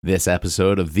This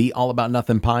episode of the All About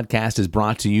Nothing podcast is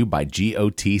brought to you by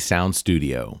GOT Sound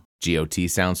Studio. GOT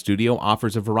Sound Studio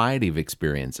offers a variety of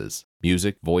experiences: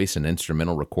 music, voice and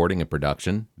instrumental recording and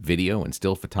production, video and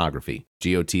still photography.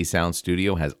 GOT Sound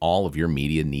Studio has all of your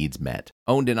media needs met.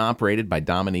 Owned and operated by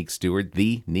Dominique Stewart,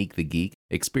 the Neek the Geek,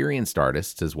 experienced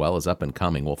artists as well as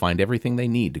up-and-coming will find everything they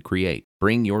need to create.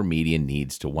 Bring your media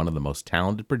needs to one of the most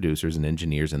talented producers and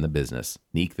engineers in the business,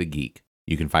 Neek the Geek.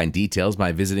 You can find details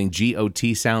by visiting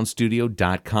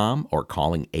gotsoundstudio.com or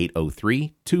calling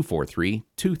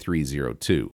 803-243-2302.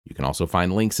 You can also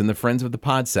find links in the Friends of the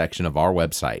Pod section of our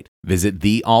website. Visit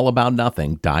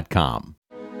theallaboutnothing.com.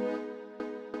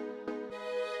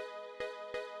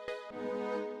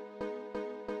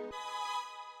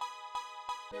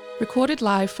 Recorded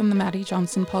live from the Maddie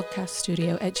Johnson podcast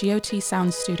studio at GOT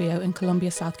Sound Studio in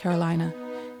Columbia, South Carolina.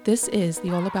 This is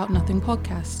the All About Nothing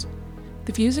podcast.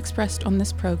 The views expressed on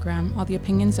this program are the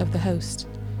opinions of the host.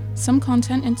 Some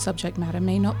content and subject matter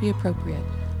may not be appropriate.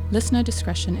 Listener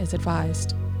discretion is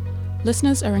advised.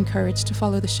 Listeners are encouraged to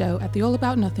follow the show at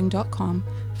theallaboutnothing.com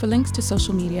for links to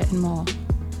social media and more.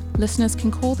 Listeners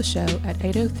can call the show at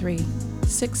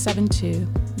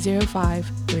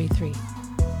 803-672-0533.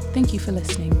 Thank you for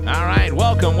listening. All right,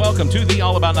 welcome to the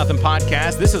All About Nothing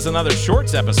podcast. This is another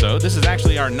shorts episode. This is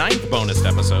actually our 9th bonus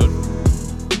episode.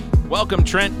 Welcome,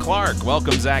 Trent Clark.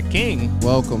 Welcome, Zach King.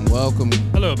 Welcome.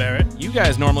 Hello, Barrett. You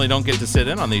guys normally don't get to sit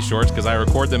in on these shorts because I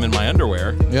record them in my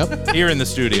underwear. Yep. Here in the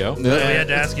studio. We had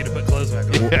to ask you to put clothes back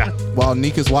on. Yeah. While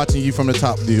Neek is watching you from the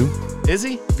top view. Is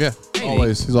he? Yeah. Hey,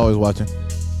 always. He's always watching.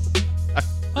 I'm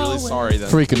really sorry then.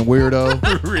 Freaking weirdo.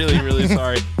 really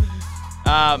sorry.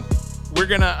 We're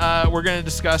gonna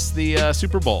discuss the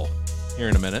Super Bowl here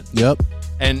in a minute. Yep.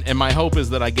 And my hope is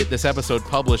that I get this episode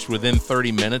published within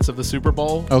 30 minutes of the Super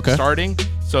Bowl starting,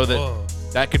 so that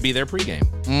that could be their pregame.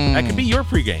 That could be your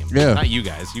pregame. Yeah. Not you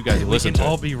guys. You guys listen to We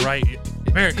can all be right.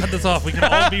 Barrett, cut this off. We can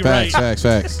all be right. Facts.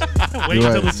 Wait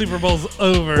until the Super Bowl's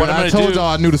over. What I told y'all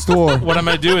I knew the store. What I'm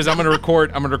gonna do is I'm gonna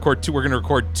record two. We're gonna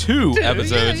record two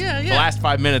episodes. Yeah. The last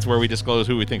 5 minutes where we disclose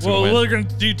who we think's Well, gonna win. we're going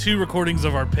to do 2 recordings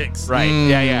of our picks. Right.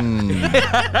 Yeah.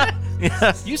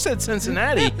 Yeah. You said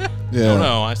Cincinnati. Yeah.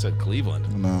 No, I said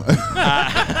Cleveland. No.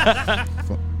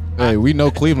 Hey, we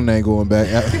know Cleveland ain't going back.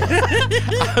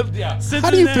 Yeah. How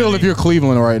do you feel if you're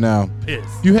Cleveland right now?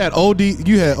 Pissed. You had Odell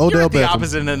You're at the Beckham.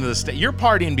 opposite end of the state. You're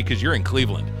partying because you're in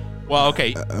Cleveland. Well,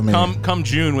 okay. I mean, come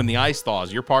June when the ice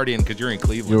thaws, you're partying because you're in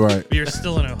Cleveland. You're right. But you're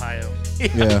still in Ohio.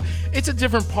 Yeah. It's a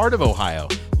different part of Ohio.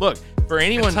 Look, for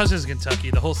anyone It touches Kentucky.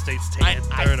 The whole state's taken.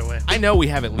 Throw it away. I know we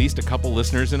have at least a couple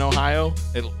listeners in Ohio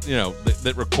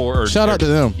that record. Or, Shout out to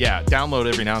them. Yeah, download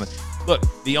every now and then. Look,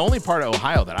 the only part of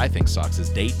Ohio that I think sucks is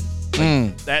Dayton.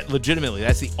 That legitimately,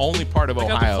 that's the only part of They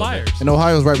got Ohio. the Flyers. And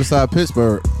Ohio's right beside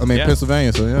Pittsburgh. Yeah.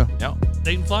 Pennsylvania, so yeah. No.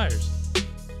 Dayton Flyers.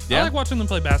 Yeah. I like watching them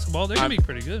play basketball. They can be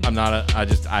pretty good.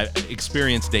 I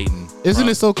experienced Dayton. Isn't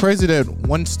it so crazy that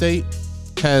one state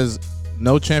has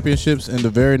no championships and the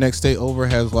very next state over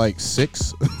has like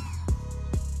 6?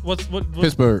 What?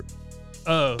 Pittsburgh.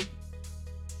 Oh.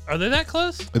 Are they that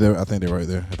close? I think they're right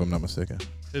there, if I'm not mistaken.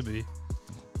 Could be.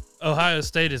 Ohio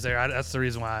State is there. That's the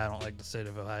reason why I don't like the state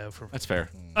of Ohio. That's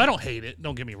fair. I don't hate it.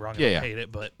 Don't get me wrong. I don't hate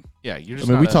it, but Yeah, you're I just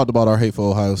mean, we not talked about our hate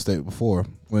for Ohio State before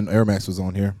when Air Max was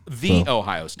on here. the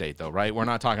Ohio State, though, right? We're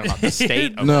not talking about the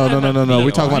state. Of No.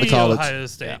 We're talking about the college. Ohio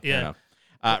State. Yeah.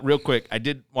 Real quick, I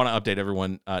did want to update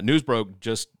everyone. News broke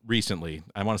just recently.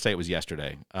 I want to say it was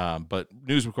yesterday, but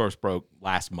news, of course, broke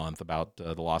last month about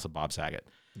the loss of Bob Saget.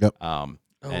 Yep. And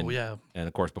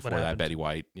of course, before that, happened? Betty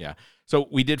White. Yeah. So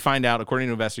we did find out, according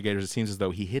to investigators, it seems as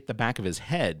though he hit the back of his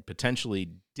head, potentially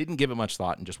didn't give it much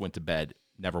thought, and just went to bed,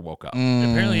 never woke up.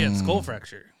 Apparently he had skull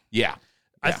fracture. Yeah.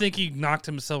 I think he knocked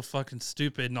himself fucking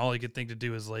stupid, and all he could think to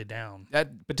do is lay down.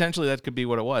 That potentially that could be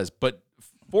what it was. But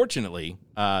fortunately,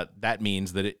 that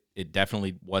means that it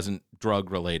definitely wasn't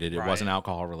drug related. It wasn't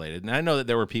alcohol related. And I know that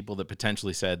there were people that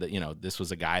potentially said that, this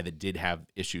was a guy that did have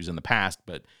issues in the past,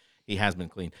 but he has been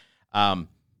clean.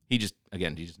 He just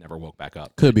never woke back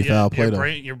up. Could be foul play, though.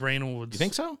 Your brain would. You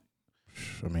think so?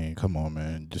 I mean, come on,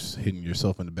 man. Just hitting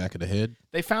yourself in the back of the head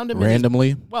They found him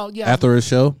randomly yeah. after his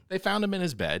show. They found him in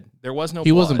his bed. There was no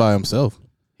He blood. wasn't by himself.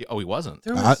 He wasn't.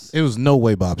 It was no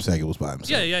way Bob Saget was by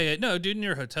himself. Yeah. No, dude, in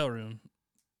your hotel room.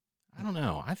 I don't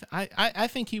know. I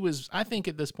think he was. I think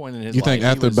at this point in his You life, think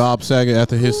after Bob Saget,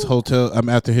 after his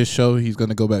after his show, he's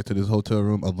going to go back to this hotel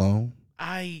room alone?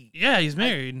 Yeah, he's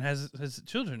married and has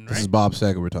children, right? This is Bob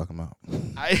Saget we're talking about.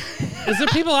 Is there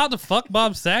people out to fuck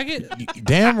Bob Saget?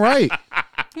 Damn right.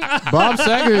 Bob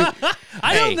Saget.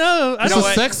 I don't know. It's a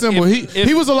sex symbol.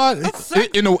 He was a lot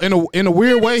in a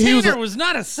weird way. He was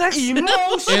not a sex symbol.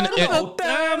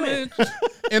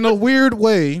 In a weird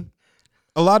way.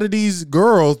 A lot of these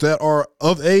girls that are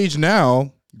of age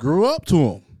now grew up to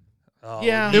him. Oh,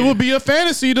 Yeah. It would be a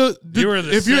fantasy to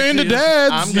if you're into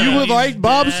dads, you would like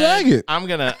Bob Saget. I'm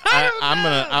gonna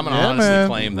honestly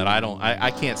claim that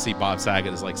I can't see Bob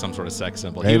Saget as like some sort of sex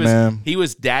symbol. Hey, man. He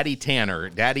was Daddy Tanner.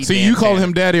 Daddy. See, Dan you call Tanner.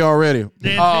 him daddy already.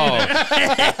 Oh.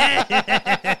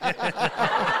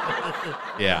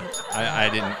 Yeah, I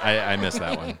didn't. I missed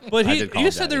that one. But I did call you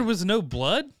him said Daddy. there was no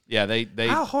blood. Yeah, they.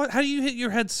 How hard? How do you hit your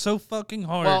head so fucking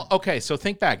hard? Well, okay. So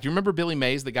think back. Do you remember Billy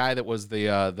Mays, the guy that was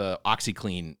the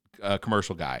OxyClean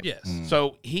commercial guy? Yes.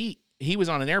 So he was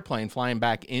on an airplane flying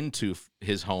back into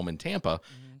his home in Tampa,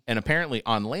 and apparently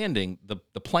on landing, the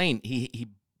plane he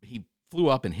flew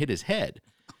up and hit his head,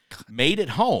 made it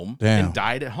home, and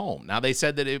died at home. Now they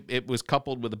said that it was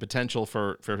coupled with the potential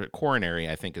for coronary,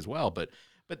 I think, as well. But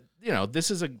you know,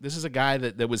 this is a guy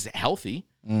that was healthy.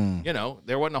 You know,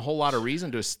 there wasn't a whole lot of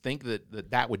reason to think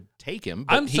that would take him.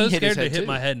 But I'm he so hit his scared to head hit too.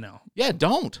 my head now. Yeah,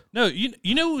 don't. No,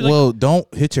 you know. Like, Well,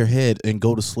 don't hit your head and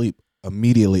go to sleep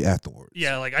immediately afterwards.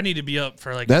 yeah, like I need to be up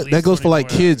for like at That least goes for like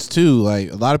 24 kids too.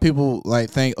 Like a lot of people like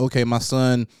think, okay, my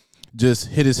son just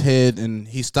hit his head and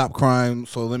he stopped crying,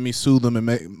 so let me soothe him and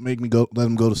let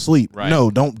him go to sleep. Right. No,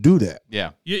 don't do that. Yeah.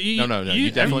 You, No. You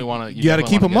definitely want to. You gotta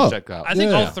keep him up. I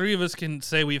think all Yeah. three of us can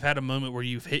say we've had a moment where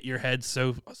you've hit your head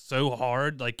so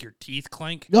hard, like your teeth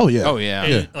clank. Oh yeah. Oh yeah.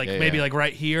 And Yeah. like Yeah, maybe yeah. like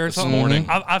right here or This something. morning.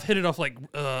 I've hit it off like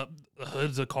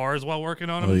hoods of cars while working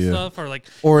on them Oh, and yeah. stuff, or like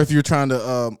Or if you're trying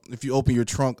to, if you open your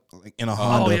trunk like in a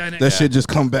Honda, yeah, that shit just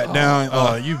come back down.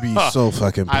 Oh, you'd be so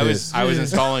fucking pissed. I was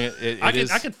installing it.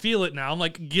 I can feel it now. I'm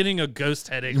like getting a ghost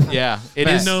headache. Yeah, it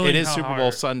is. Knowing It is how Super Bowl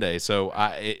hard. Sunday, so all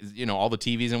the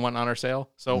TVs and whatnot are sale.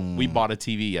 So we bought a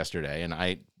TV yesterday, and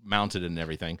I mounted it and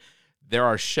everything. There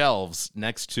are shelves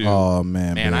next to. Oh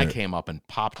man, I Barrett. came up and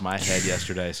popped my head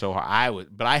yesterday. So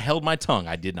but I held my tongue.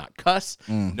 I did not cuss.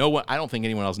 No one. I don't think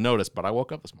anyone else noticed, but I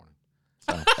woke up this morning.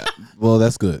 So. Well,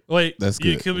 that's good. Wait, That's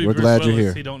you good. could be We're Bruce glad you're Willis.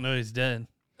 here. He don't know he's dead.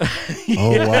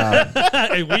 Oh wow,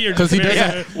 Hey, we are because he very-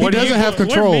 doesn't. He What do you- doesn't have we're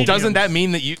control. mediums. Doesn't that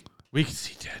mean that you? We can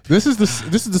see dead. This is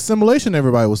the simulation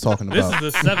everybody was talking This about.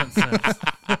 is the seventh sense.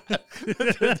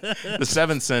 The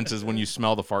seventh sense is when you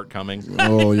smell the fart coming.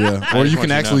 Oh yeah, or just you want can you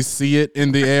to actually know. see it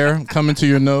in the air coming to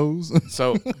your nose.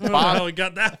 So I don't know Bob, how we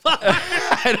got that far.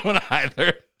 I don't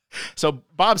either. So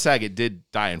Bob Saget did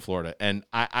die in Florida, and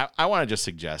I want to just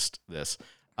suggest this.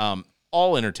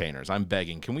 All entertainers, I'm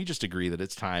begging, can we just agree that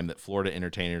it's time that Florida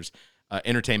entertainers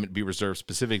entertainment be reserved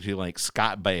specifically like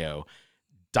Scott Baio,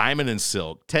 Diamond and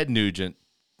Silk, Ted Nugent,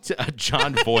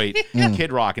 John Voight,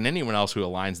 Kid Rock, and anyone else who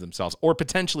aligns themselves or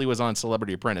potentially was on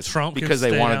Celebrity Apprentice Trump can because they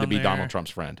stay wanted to down be there. Donald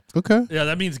Trump's friend. Okay. Yeah,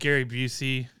 that means Gary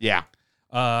Busey. Yeah.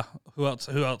 Who else?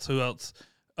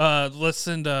 Let's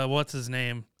send what's his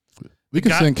name? We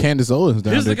can guy- send Candace Owens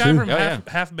down Who's there the guy too. from Oh,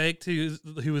 Half Baked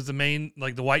who was the main,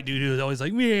 like the white dude who was always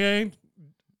like me,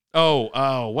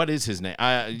 Oh, what is his name?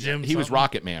 Jim He was something.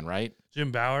 Rocket Man, right?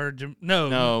 Jim Bauer. No,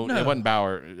 No, it wasn't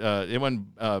Bauer. It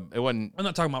wasn't. I'm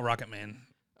not talking about Rocket Man.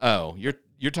 Oh,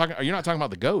 you're talking. You're not talking about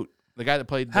the goat, the guy that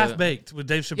played the, Half Baked with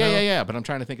Dave Chappelle. Yeah. But I'm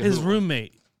trying to think of His who-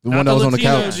 roommate. The Not one that was on the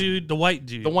Latino couch. dude, the white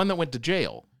dude. the one that went to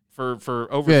jail for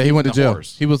over. Yeah, he went to the jail.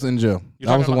 horse. He was in jail. You're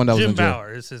That was the talking one that was Jim in jail.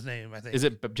 Bauer is his name, I think. Is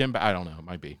it Jim? I don't know. It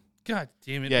might be. God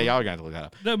damn it. Yeah, y'all are gonna have to look that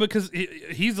up. No, because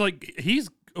he's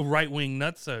a right wing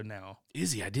nutso now.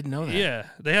 Is he? I didn't know that. Yeah,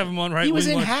 they have him on right wing. he was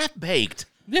in Half Baked.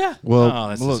 Yeah. Well, Oh,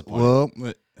 that's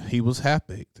look, he was half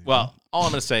baked. Well, all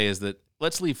I'm going to say is that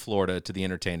let's leave Florida to the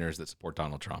entertainers that support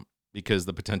Donald Trump because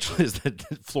the potential is that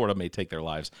Florida may take their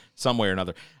lives some way or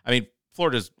another. I mean,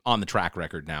 Florida's on the track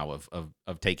record now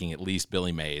of taking at least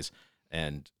Billy Mays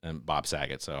and Bob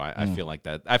Saget. So I feel like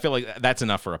that. I feel like that's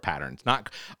enough for a pattern. It's not.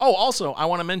 Oh, also, I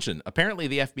want to mention. Apparently,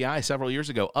 the FBI several years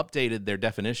ago updated their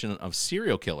definition of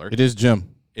serial killer. It is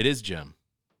Jim. It is Jim.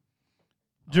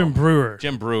 Jim Brewer.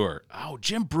 Jim Brewer. Oh,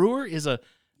 Jim Brewer is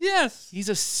Yes. he's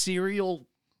a serial.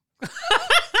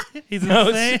 He's No,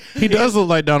 insane. He does look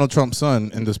like Donald Trump's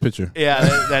son in this picture. Yeah,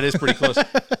 that is pretty close.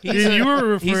 You were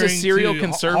referring he's a serial to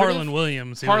conservative. Harlan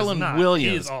Williams. who is Harlan not.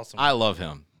 Williams. He is awesome. I love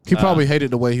him. He probably hated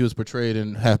the way he was portrayed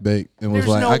in Half Baked and was There's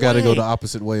like, no I got to way. go the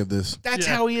opposite way of this. That's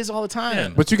Yeah. how he is all the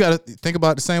time. But you got to think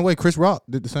about it the same way. Chris Rock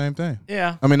did the same thing.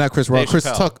 Yeah. I mean, not Chris Rock. Dave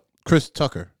Chappelle. Chris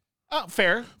Tucker Oh,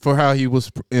 fair. for how he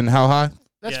was in How High.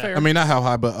 That's Yeah. fair. I mean, not How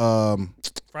High, but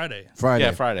Friday. Friday.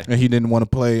 Yeah, Friday. And he didn't want to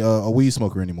play a weed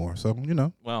smoker anymore. So,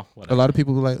 well, a whatever. lot of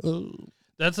people were like, oh.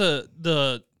 That's what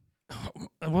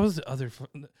was the other?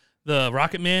 the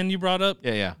Rocket Man you brought up.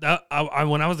 Yeah. That,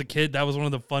 when I was a kid, that was one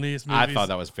of the funniest movies. I thought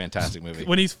that was a fantastic movie.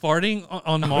 When he's farting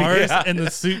on Mars yeah. and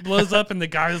the suit blows up and the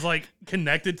guy is like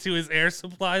connected to his air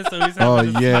supply, so he's Oh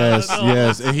having to yes, smile.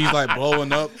 yes, and he's like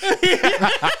blowing up.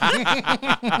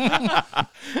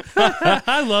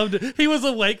 I loved it. He was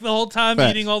awake the whole time,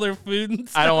 Facts. eating all their food and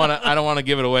stuff. I don't want to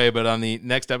give it away, but on the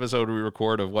next episode we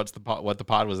record of what the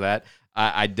pod was at,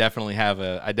 I definitely have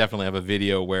a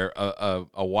video where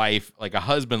a wife, like a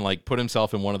husband, like put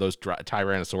himself in one of those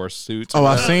Tyrannosaurus suits. Oh,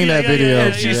 I've seen that video.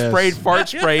 And she Yes. sprayed fart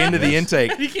spray into the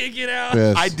intake. He can't get out.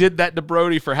 Yes. I did that to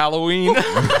Brody for Halloween.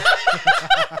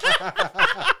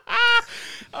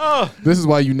 Oh, This is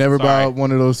why you never buy Sorry.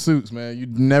 one of those suits, man. You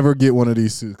never get one of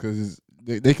these suits because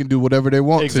they can do whatever they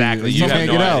want Exactly. to. You You have can't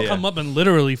no get idea. out. Come up and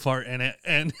literally fart in it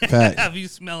and Facts. have you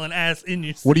smelling ass in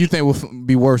your What do you think will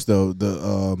be worse though?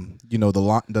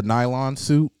 The nylon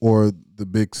suit or the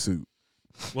big suit?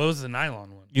 What was the nylon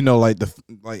one?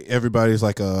 Like everybody's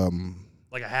like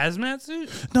Like a hazmat suit?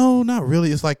 no, not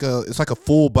really. It's like a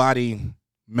full body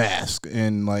mask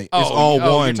and like it's all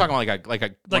one. You're talking like a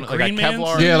Green Man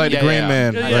Kevlar. suit? Yeah, like the Green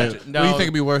Man. Yeah, Like, yeah. what do you think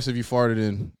would be worse if you farted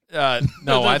in? No,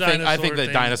 The I think dinosaur the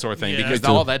thing. dinosaur thing Yeah. because Me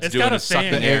too. all that's It's doing got a is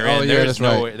sucking fan. air Oh, in. yeah, that's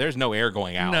right. There's no air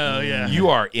going out. No, yeah. You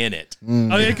are in it.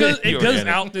 Mm. Oh, it goes, You it are goes in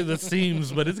it. out through the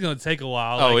seams, but it's going to take a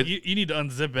while. Oh, Like, you need to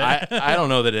unzip it. I don't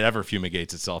know that it ever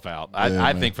fumigates itself out. I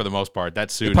man. think for the most part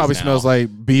that suit It probably is now- smells like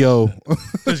BO.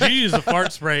 Because you use a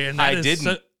fart spray, and that I is didn't.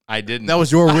 so- I didn't. That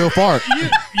was your real fart.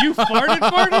 you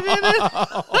farted in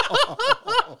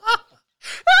it?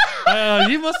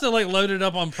 You must have like loaded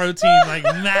up on protein like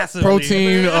massively.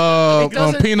 Protein,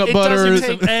 doesn't- peanut it butter.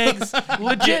 doesn't Some eggs.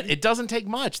 legit. It doesn't take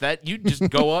much. That you just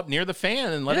go up near the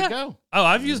fan and let Yeah. it go. Oh,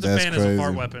 I've used a That's fan as a fart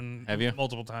crazy. weapon. Have you?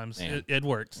 Multiple times. Man. It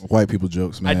works. White people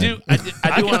jokes, man. I do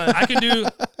want to. I can do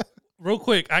real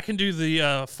quick. I can do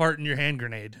the fart in your hand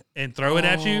grenade and throw it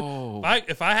at you. Oh.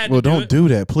 If I had Well, to don't do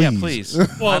do that, please. Yeah, please.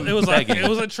 Well, it was like begging. it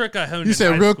was a trick I honed. You in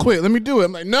said high real school. quick. Let me do it.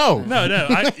 I'm like, no. No.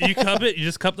 You cup it. You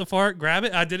just cup the fart, grab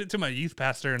it. I did it to my youth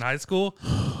pastor in high school.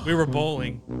 We were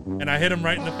bowling, and I hit him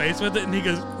right in the face with it, and he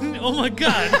goes, "Oh my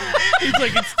god!" He's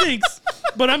like, "It stinks,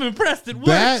 but I'm impressed. It works."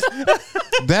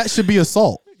 That should be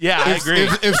assault. Yeah, I agree.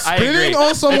 If I spitting agree.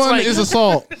 on someone It's like- is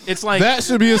assault, It's like that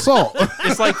should be assault.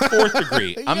 it's like fourth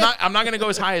degree. I'm not going to go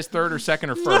as high as third or second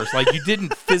or first. Like you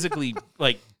didn't physically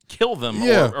like kill them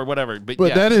Yeah. or whatever. But But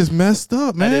yeah. that is messed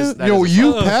up, man. that Yo, is you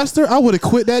assault. pastor, I would have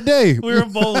quit that day. We were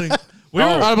bowling. We were.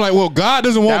 I'm like, well, God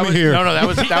doesn't want That me was, here. no, that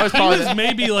was He probably was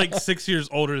maybe like 6 years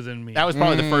older than me. that was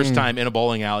probably the first time in a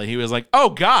bowling alley he was like, "Oh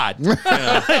God." You know?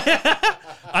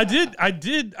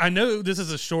 I know this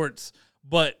is a shorts,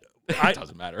 but It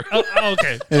doesn't matter. oh,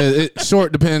 okay. It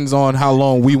short depends on how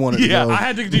long we want it to Yeah, go. I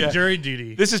had to do jury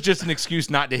duty. This is just an excuse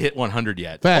not to hit 100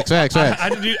 yet. Facts. I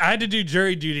had to do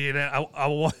jury duty, and I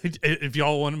wanted, if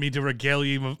y'all wanted me to regale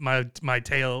you with my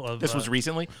tale of This was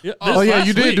recently. yeah, Oh this yeah, last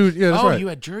you did week. do. Yeah, that's Oh, right. you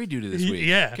had jury duty this Y- week.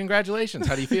 yeah. Congratulations.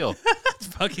 How do you feel? It's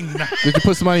fucking Did you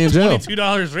put somebody in jail?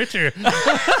 $22 richer.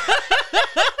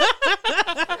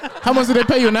 How much did they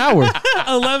pay you an hour?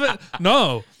 11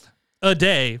 no a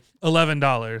day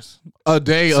 $11. A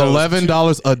day, So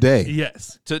 $11 a day.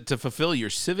 Yes. to fulfill your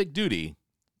civic duty.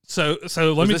 So let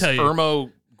Was me this tell you,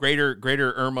 Irmo greater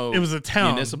Irmo? it was a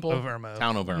town municipal of Irmo.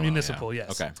 Town of Irmo. Municipal, yeah.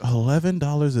 yes. Okay.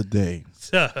 $11 a day.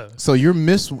 So, So you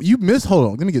miss. Hold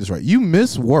on, let me get this right. You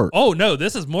miss work. oh no,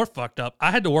 this is more fucked up. I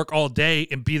had to work all day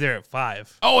and be there at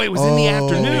 5. Oh, it was in the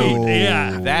afternoon.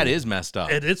 Yeah. That is messed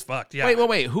up. It is fucked. Yeah.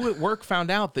 Wait. Who at work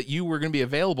found out that you were going to be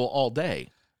available all day?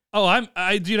 Oh,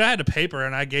 dude, I had a paper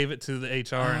and I gave it to the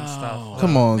HR and stuff.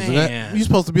 Come on, so man. you're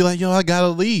supposed to be like, yo, I gotta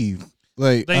leave.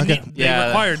 Like, They okay. they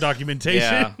require documentation.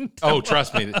 Yeah. Oh,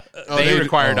 trust me. they They do-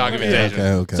 require oh, documentation.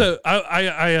 Okay. So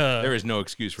I There is no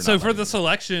excuse for so not for letting the you.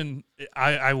 selection,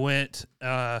 I went.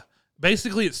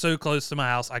 Basically, it's so close to my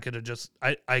house. I could have just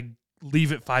I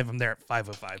leave at 5. I'm there at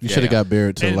 5:05. You should have got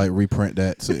Barrett to And- like reprint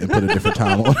that and put a different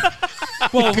time on.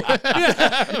 Well,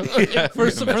 yeah.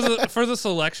 For the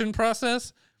selection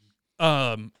process,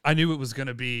 I knew it was going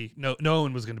to be no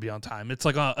one was going to be on time. It's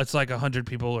like 100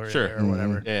 people or Sure. or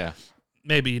whatever. Yeah.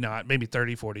 Maybe not. Maybe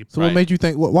 30, 40. So what made you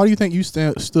think? Why do you think you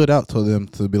stood out to them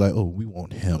to be like, oh, we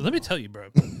want him? Let me tell you, bro.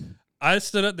 I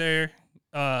stood up there,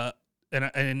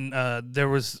 and there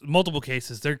was multiple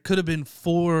cases. There could have been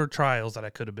 4 trials that I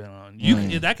could have been on.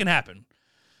 That can happen.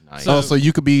 Nice. So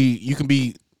you can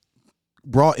be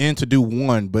brought in to do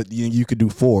one, but you could do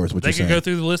 4. Is what They you're could saying? go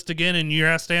through the list again, and your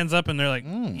ass stands up, and they're like,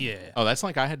 yeah. Oh, that's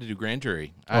like I had to do grand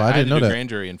jury. I had didn't to know do that. grand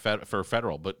jury for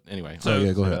federal, but anyway. So-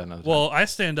 yeah, go say ahead. that another time. Well, I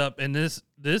stand up, and this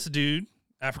dude,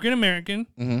 African American,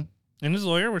 Mhm. and his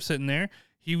lawyer were sitting there.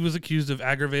 he was accused of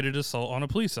aggravated assault on a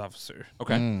police officer.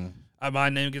 Okay. My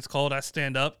name gets called. I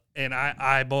stand up and I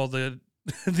eyeball the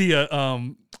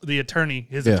attorney,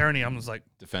 his attorney. I'm just like,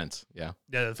 Defense. Yeah.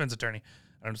 the defense attorney.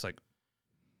 And I'm just like,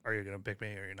 are you gonna pick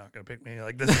me or are you not gonna pick me?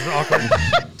 Like, this is awkward.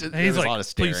 And he's a lot like, of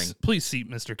staring. please seat,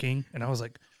 Mr. King. And I was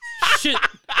like, shit.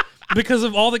 Because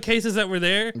of all the cases that were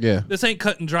there, this ain't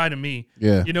cut and dry to me.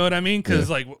 Yeah. You know what I mean? Because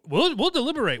like we'll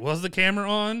deliberate. Was the camera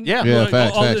on? Yeah. Yeah, Like,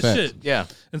 facts, all facts, this facts. shit. Yeah.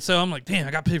 And so I'm like, damn,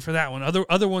 I got picked for that one.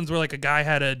 Other ones were like a guy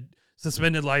had a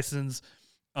suspended license,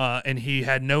 and he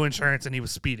had no insurance and he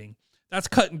was speeding. That's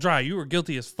cut and dry. You were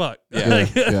guilty as fuck. Yeah.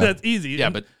 Like, Yeah. That's easy.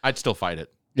 Yeah, but I'd still fight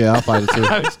it. Yeah, I'll fight it too.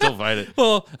 I would still fight it.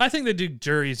 Well, I think they do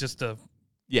juries just to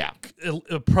Yeah.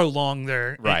 prolong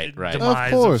their Right.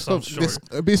 demise Of course. of some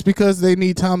sort. It's because they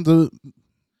need time to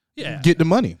Yeah. get the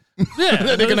money.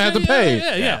 Yeah, They're gonna have to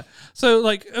pay. Yeah. So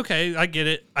like, okay, I get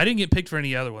it. I didn't get picked for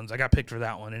any other ones. I got picked for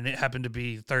that one, and it happened to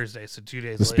be Thursday, so 2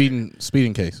 days The later.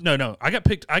 speeding case. No, I got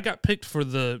picked for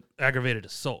the aggravated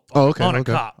assault. Oh, okay, on a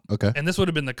okay, cop. okay. And this would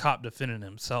have been the cop defending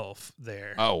himself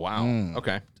there. Oh, wow.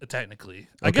 Okay. Technically,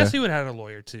 I guess he would have had a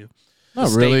lawyer too. Not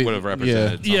State really. would have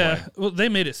represented it some Yeah, way. well, they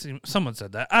made it seem. Someone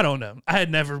said that. I don't know. I had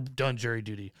never done jury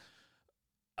duty.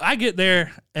 I get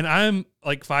there and I'm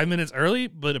like 5 minutes early,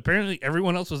 but apparently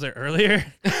everyone else was there earlier.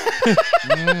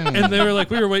 And they were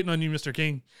like, "We were waiting on you, Mr.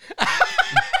 King."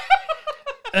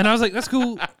 And I was like, "That's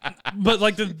cool," but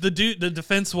like the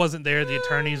defense wasn't there. The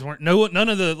attorneys weren't. None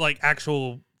of the like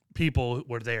actual people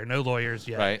were there. No lawyers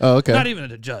yet. Right. Oh, okay. Not even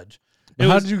the judge. But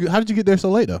how did you get there so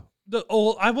late though?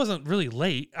 I wasn't really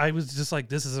late. I was just like,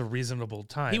 this is a reasonable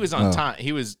time. He was on time.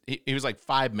 He was like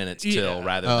 5 minutes till Yeah.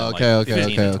 rather Oh, than okay, like okay,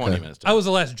 15 and okay, 20 okay. minutes till. I was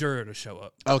the last juror to show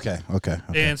up. Okay.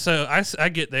 And so I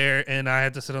get there and I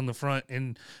had to sit on the front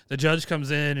and the judge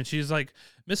comes in and she's like,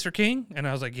 "Mr. King?" And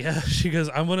I was like, "Yeah." She goes,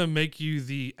 "I'm going to make you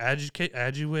the educator.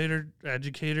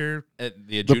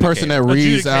 The The person that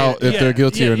reads out if they're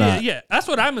guilty or not. Yeah, that's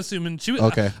what I'm assuming. She was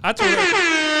Okay. I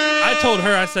told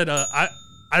her, I said,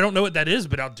 I don't know what that is,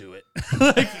 but I'll do it.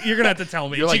 Like, you're going to have to tell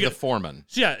me. You're like She the go- foreman.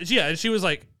 Yeah, and she was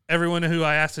like, everyone who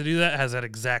I asked to do that has that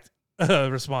exact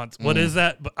response. What is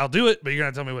that? But I'll do it, but you're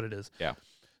going to tell me what it is. Yeah.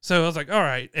 So I was like, all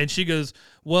right. And she goes,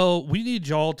 well, we need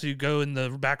y'all to go in the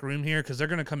back room here because they're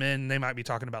going to come in and they might be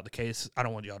talking about the case. I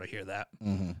don't want y'all to hear that.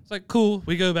 It's like, cool.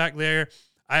 We go back there.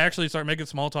 I actually start making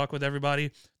small talk with everybody.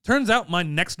 Turns out my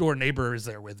next door neighbor is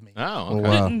there with me. Oh, okay.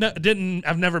 Wow.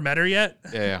 I've never met her yet.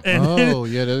 Yeah. And, Oh,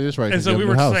 yeah, that is right. and so we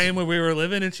were house. saying when we were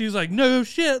living, and she's like, "No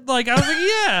shit." Like I was like,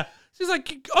 "Yeah." She's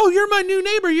like, "Oh, you're my new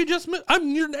neighbor. You just I'm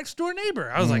your next door neighbor."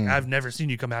 I was like, "I've never seen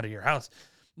you come out of your house,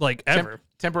 like ever."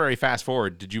 Temporary fast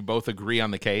forward. Did you both agree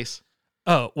on the case?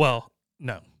 Oh well,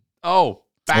 no. Oh,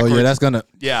 backwards. Oh yeah, that's gonna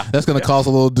yeah. cause a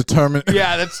little deterrent.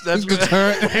 Yeah, that's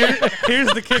deterrent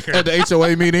Here's the kicker. at the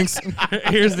HOA meetings.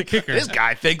 Here's the kicker. This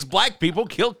guy thinks black people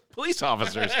kill police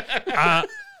officers.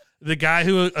 The guy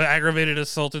who aggravated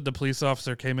assaulted the police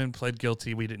officer came in, pled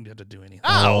guilty. We didn't get to do anything.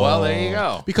 Oh, well, there you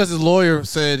go. Because his lawyer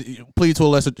said plead to a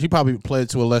lesser. He probably pled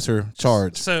to a lesser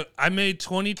charge So I made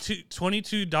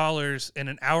 $22 in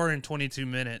an hour and 22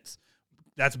 minutes.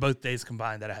 That's both days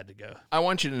combined that I had to go. I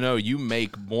want you to know you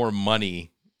make more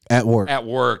money at work. at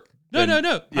work.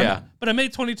 No. Yeah. But I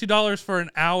made $22 for an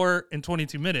hour and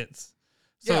 22 minutes.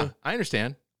 So, Yeah, I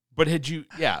understand. But had you,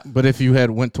 But if you had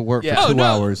went to work Yeah. for Oh, 2 no,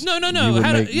 hours, No. you would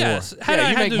How make do, yes. How do yeah,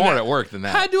 I you have make to more ma- at work than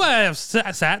that. How do I have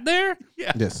sat there?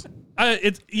 yes.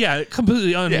 It's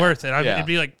completely unworth it. Yeah. It'd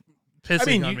be like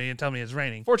pissing on you- me and tell me it's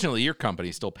raining. Fortunately, your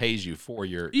company still pays you for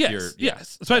your.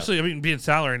 Yes. Especially, being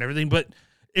salary and everything. But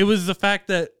it was the fact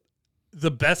that the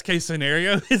best case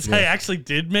scenario is I actually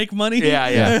did make money.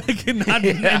 Yeah.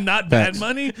 and not bad Facts.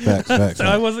 money. Facts, So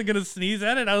I wasn't going to sneeze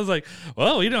at it. I was like,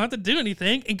 well, you don't have to do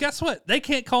anything. And guess what? They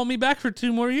can't call me back for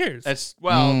 2 more years. That's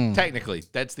technically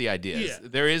that's the idea. Yeah.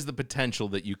 There is the potential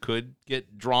that you could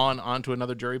get drawn onto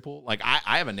another jury pool. Like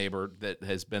I have a neighbor that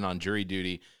has been on jury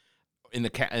duty in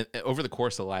the over the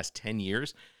course of the last 10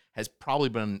 years, has probably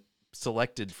been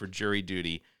selected for jury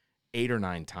duty 8 or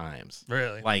 9 times.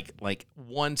 Really? Like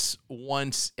once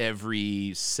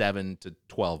every 7 to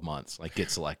 12 months, like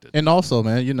get selected. And also,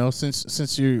 man,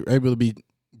 since you're able to be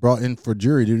brought in for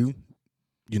jury duty,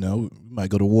 you might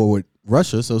go to war with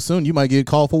Russia. So soon you might get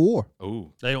called for war.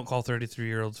 Oh, They don't call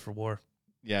 33-year-olds for war.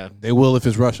 yeah. They will if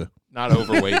it's Russia. Not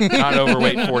overweight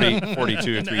 42 or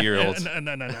 3-year-olds.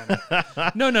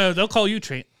 No. They'll call you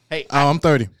Trent. Hey, Oh, I'm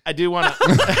 30. I do want to.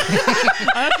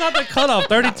 That's not the cutoff.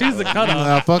 32 is the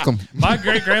cutoff. Fuck them. My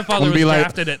great grandfather I'm was be like-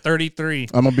 drafted at 33.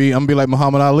 I'm gonna be like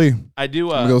Muhammad Ali. I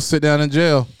do. I'm gonna go sit down in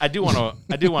jail. I do want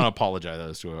to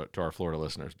apologize to our Florida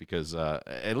listeners because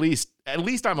at least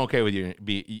I'm okay with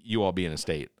you all being a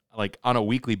state. like on a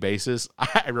weekly basis,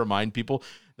 I remind people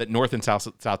that North and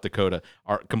South Dakota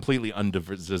are completely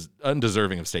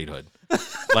undeserving of statehood.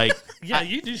 Like, Yeah,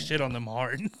 you do shit on them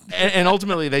hard. and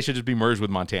ultimately they should just be merged with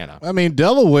Montana. I mean,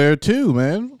 Delaware too,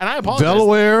 man. And I apologize.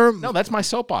 Delaware, No, that's my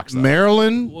soapbox. Though.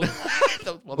 Maryland, Well,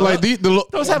 like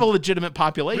those have a legitimate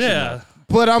population. Yeah.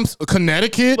 but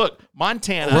Connecticut, Look,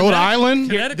 Montana, Rhode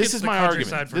Island. Here, this Connecticut's is the my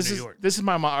countryside argument. for This New is York. this is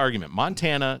my argument.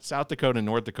 Montana, South Dakota, and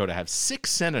North Dakota have 6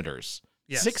 senators.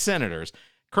 Yes. 6 senators.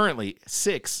 Currently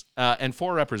 6 and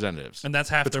 4 representatives. And that's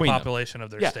half the between them. population of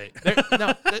their Yeah, state.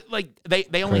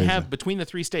 they only Crazy. have between the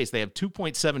 3 states they have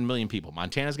 2.7 million people.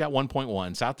 Montana's got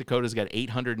 1.1. South Dakota's got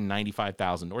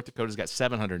 895,000. North Dakota's got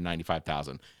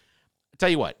 795,000. Tell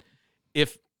you what,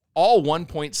 if all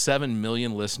 1.7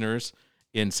 million listeners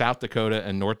in South Dakota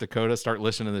and North Dakota start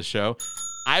listening to this show,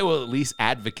 I will at least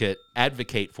advocate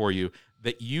for you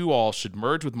that you all should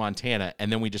merge with Montana,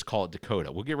 and then we just call it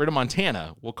Dakota. We'll get rid of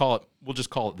Montana. We'll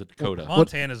just call it the Dakota.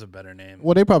 Montana's a better name.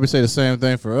 Well, they probably say the same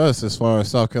thing for us as far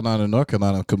as South Carolina and North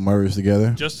Carolina could merge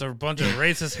together. Just a bunch of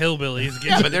racist hillbillies Yeah,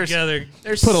 getting but there's- together.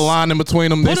 There's Put a line in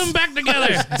between them. Put them back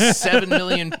together. 7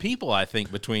 million people, I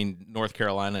think, between North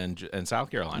Carolina and South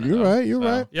Carolina. You're though. right. You're So-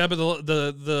 right. Yeah, but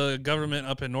the government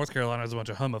up in North Carolina is a bunch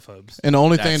of homophobes. And the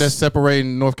only thing That's- that's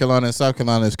separating North Carolina and South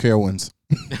Carolina is Carowinds.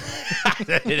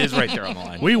 It is right there on the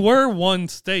line. We were one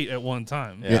state at one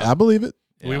time. Yeah. Yeah, I believe it.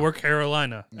 We were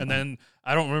Carolina, and then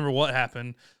I don't remember what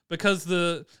happened because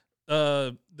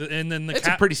and then the It's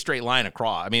a pretty straight line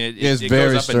across. I mean, It's it very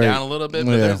goes up straight. and down a little bit,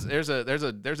 but Yeah.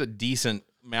 there's a decent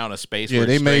amount of space. Yeah, where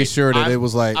they it's made straight. sure that it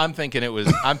was like I'm thinking it was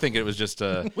just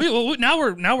now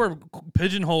we're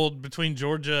pigeonholed between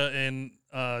Georgia and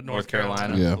North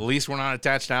Carolina. Yeah. At least we're not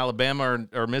attached to Alabama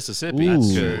or Mississippi, Ooh.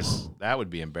 because that would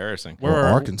be embarrassing. Or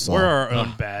Arkansas. We're our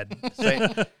own bad. Say,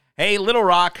 hey, Little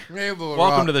Rock, Little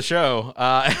welcome Rock. to the show.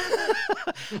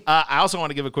 I also want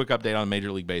to give a quick update on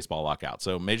Major League Baseball lockout.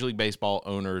 So Major League Baseball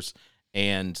owners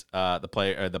and the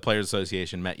Players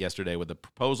Association met yesterday with a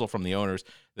proposal from the owners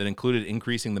that included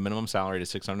increasing the minimum salary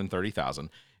to $630,000,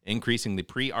 increasing the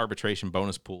pre-arbitration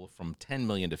bonus pool from $10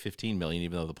 million to $15 million,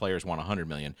 even though the players want $100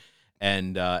 million.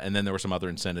 And then there were some other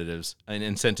incentives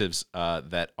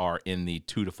that are in the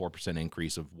 2 to 4%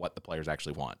 increase of what the players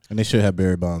actually want. and they should have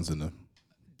Barry Bonds in the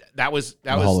That was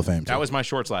Hall of Fame, That too. was my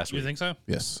shorts last You week. think so?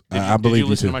 yes. Did I believe you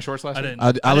listen too. to my shorts last I week?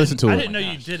 didn't. I listened to I it. didn't know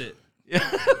you did it.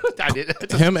 I did.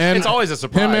 It's always a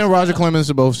surprise. Him and Roger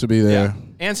Clemens both should be there. Yeah.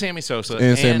 And Sammy Sosa.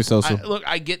 And Sammy Sosa. Look,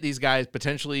 I get these guys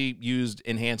potentially used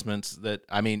enhancements that,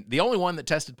 I mean, the only one that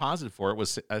tested positive for it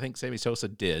was, I think Sammy Sosa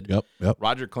did. Yep.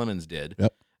 Roger Clemens did.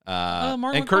 Yep.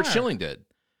 Mark and Kurt McGwire. Schilling did.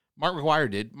 Mark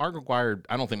McGwire did. Mark McGwire,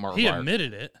 I don't think Mark He McGwire.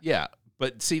 admitted it. Yeah.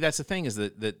 But see, that's the thing is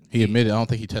that He admitted. I don't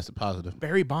think he tested positive.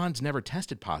 Barry Bonds never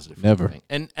tested positive for Never. anything.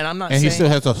 And I'm not And saying he still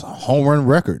has a home run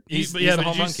record. he's, But he's yeah, the but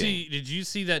home run king. did you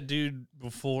see that dude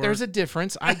before? There's a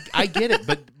difference. I get it,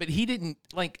 but he didn't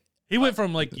like. He went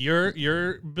from like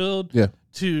your build Yeah.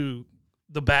 to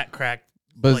the back crack.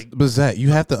 But like, but Zach, you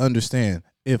have to understand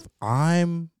if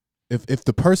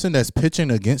the person that's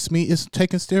pitching against me is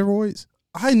taking steroids,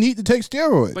 I need to take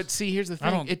steroids. But see, here's the I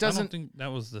thing. don't. It doesn't. I don't think that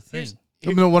was the thing.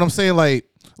 you know what I'm saying? Like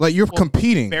you're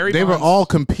competing. Barry They were Bonds- all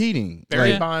competing.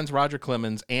 Barry Like, Bonds, Roger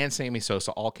Clemens, and Sammy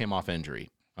Sosa all came off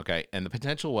injury. Okay, and the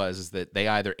potential was that they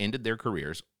either ended their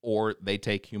careers or they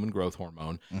take human growth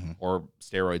hormone or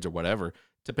steroids or whatever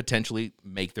to potentially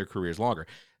make their careers longer.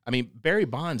 I mean, Barry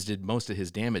Bonds did most of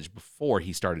his damage before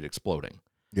he started exploding.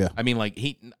 Yeah. I mean, like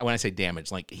when I say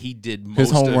damage, like he did most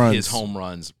His home of runs. his home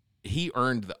runs. He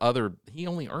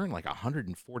only earned like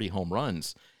 140 home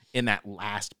runs in that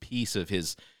last piece of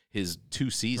his 2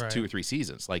 Right. or 3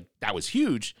 seasons. Like that was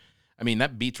huge. I mean,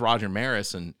 that beats Roger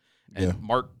Maris and Yeah.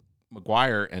 Mark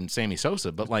McGwire and Sammy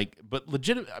Sosa, but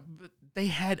legitimate, they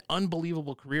had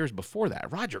unbelievable careers before that.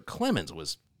 Roger Clemens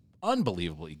was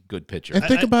unbelievably good pitcher. And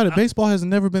think about it, baseball has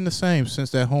never been the same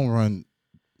since that home run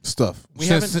stuff.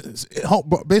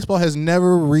 Baseball has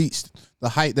never reached the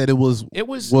height that it was. It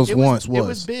was once. It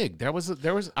was big. There was.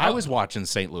 I was watching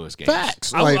St. Louis games.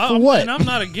 Facts. Like for I'm, what? And I'm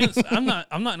not against. I'm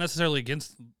not necessarily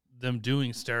against them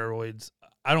doing steroids.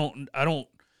 I don't. I don't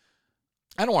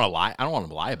want to lie. I don't want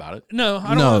to lie about it. No.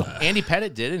 I don't. No. Andy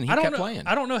Pettit did, and he I don't kept know. playing.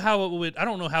 I don't know how it would. I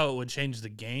don't know how it would change the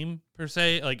game per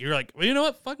se. Like you're like, well, you know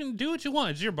what? Fucking do what you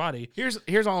want. It's your body. Here's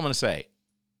all I'm going to say.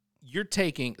 You're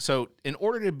taking in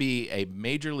order to be a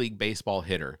Major League Baseball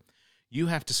hitter, you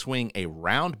have to swing a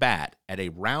round bat at a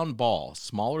round ball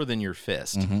smaller than your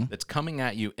fist that's coming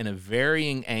at you in a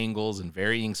varying angles and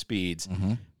varying speeds.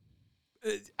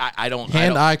 I don't.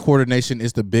 Hand-eye coordination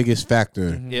is the biggest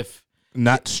factor, If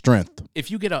not strength. if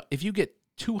you get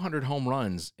 200 home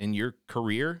runs in your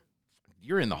career,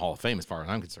 you're in the Hall of Fame as far as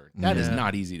I'm concerned. That is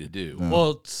not easy to do. No.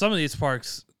 Well, some of these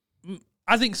parks,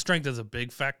 I think strength is a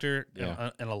big factor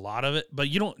in a lot of it, but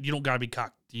you don't got to be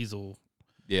cock diesel.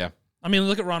 Yeah. I mean,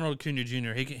 look at Ronald Acuna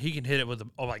Jr. He can hit it with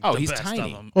the he's best tiny.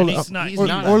 of them. Or, And he's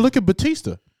not. or look at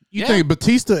Batista. You think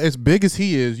Batista, as big as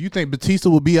he is, you think Batista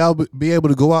will be able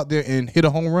to go out there and hit a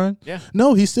home run? Yeah.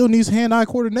 No, he still needs hand-eye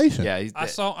coordination. Yeah. I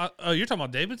saw. You're talking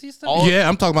about Dave Batista? Yeah,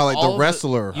 I'm talking about like all the of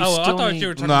wrestler. You I still thought need- you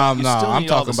were talking No, about you no, still I'm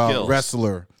need all talking the about skills.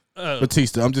 wrestler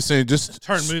Batista. I'm just saying, just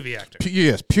turn movie actor.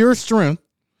 yes, pure strength.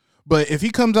 But if he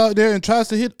comes out there and tries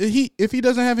to hit, if he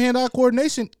doesn't have hand-eye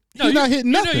coordination, he's not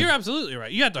hitting nothing. You're absolutely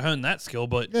right. You have to hone that skill,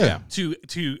 but Yeah. to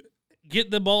get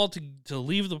the ball to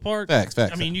leave the park. Facts.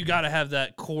 I mean, you got to have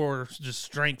that core just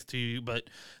strength to you. But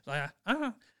I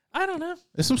don't know.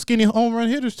 There's some skinny home run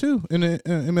hitters too in the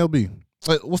MLB.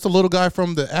 Like, what's the little guy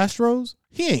from the Astros?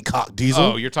 He ain't cock diesel.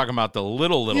 Oh, you're talking about the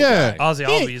little Yeah. guy. Ozzy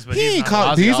Albies, but he he's ain't not.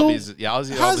 cock Ozzy diesel. Albies, yeah,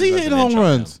 Ozzy How's Albies he has hitting an home inch on him.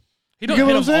 runs? He don't You get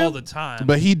hit what them I'm all saying? the time.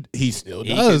 But he still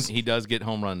does. He does get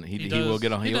home run. He will does.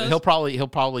 get. He does. He'll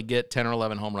probably get 10 or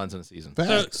 11 home runs in a season.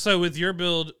 Facts. So with your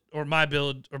build or my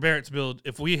build or Barrett's build,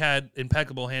 if we had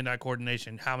impeccable hand-eye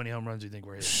coordination, how many home runs do you think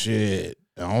we're hitting? Shit,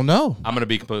 I don't know. I'm gonna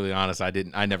be completely honest. I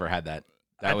never had that.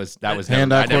 That was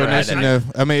Hand-eye never, I never had coordination.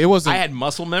 that. I mean, it wasn't. I had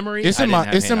muscle memory. It's I in didn't my.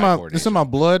 have It's in hand-eye my. It's coordination. in my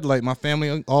blood. Like my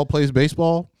family all plays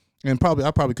baseball, and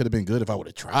I probably could have been good if I would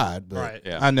have tried. But Right.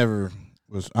 Yeah. I never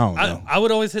was. I don't know. I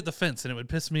would always hit the fence, and it would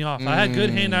piss me off. I had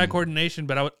good hand-eye coordination,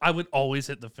 but I would always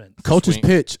hit the fence. Coach's swing.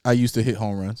 pitch. I used to hit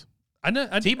home runs. I know.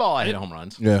 T-ball. I hit home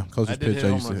runs. Yeah, I coach's did pitch. hit I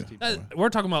home used to runs. hit. T-ball. We're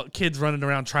talking about kids running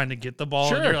around trying to get the ball,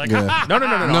 Sure. and you're like, Yeah. ha, No. I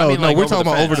No, mean, like, we're over talking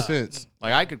the about over the fence. fence.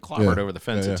 Like I could clobber it over the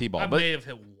fence Yeah, and yeah. T-ball, I but may have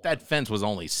hit one. that fence was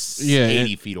only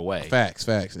 80 feet away. Facts,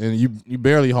 and you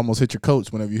barely almost hit your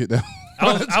coach whenever you hit that.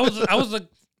 I was the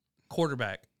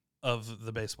quarterback of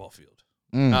the baseball field.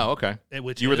 Oh, okay.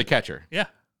 Which You were the catcher. Yeah.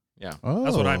 Yeah. Oh,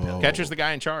 That's what I built. Catcher's the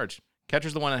guy in charge.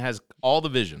 Catcher's the one that has all the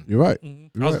vision. You're right.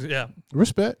 I was, yeah.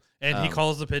 Respect. And he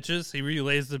calls the pitches. He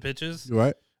relays the pitches. You're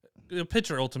right. The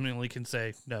pitcher ultimately can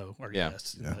say no or Yeah.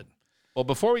 yes. Yeah. But Well,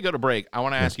 before we go to break, I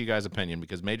want to ask you guys' opinion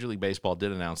because Major League Baseball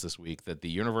did announce this week that the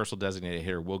universal designated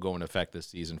hitter will go into effect this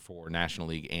season for National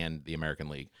League and the American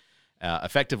League.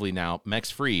 Effectively now, Max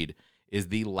Fried is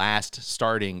the last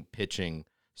starting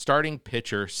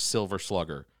pitcher silver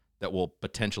slugger that will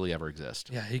potentially ever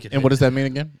exist. yeah, he could. And what does that mean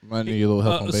again? I need a little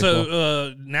help on baseball.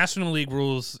 So National League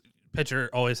rules, pitcher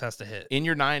always has to hit. In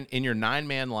your nine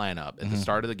man lineup at the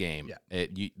start of the game,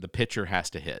 the pitcher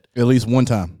has to hit At least one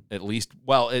time. at least.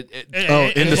 Well, in the As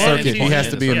long as circuit. He he's- has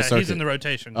to be in the yeah, circuit. He's in the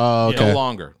rotation. Oh, okay. no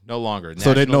longer.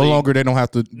 So they National no League- longer they don't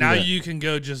have to. Do Now that. you can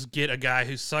go just get a guy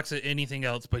who sucks at anything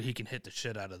else, but he can hit the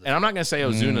shit out of them. And I'm not going to say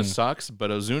Ozuna sucks,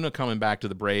 but Ozuna coming back to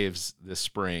the Braves this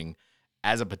spring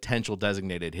as a potential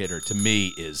designated hitter to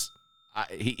me is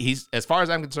he's as far as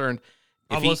I'm concerned.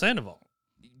 Pablo Sandoval.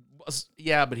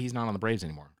 Yeah, but he's not on the Braves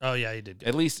anymore. Oh yeah, he did.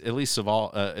 At least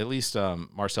Marcell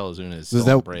Ozuna is Is still on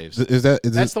that the Braves.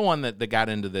 That's the one that got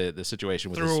into the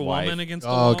situation with Threw his a wife. woman against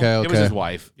the Oh, wall. okay. It was his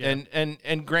wife, Yeah.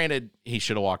 and granted, he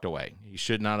should have walked away. He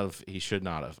should not have.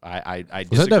 I Was that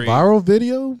disagree. viral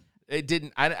video? It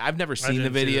didn't. I've never seen the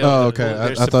didn't see video. that. Oh, okay.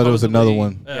 There's I thought it was another supposedly-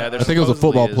 one. Yeah, I there's think it was a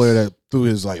supposedly football player is- that threw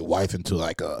his like wife into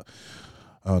like a,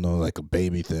 I don't know, like a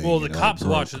baby thing. Well, the you know, cops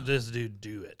broke. watched this dude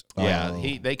do it. Yeah, Oh.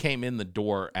 they came in the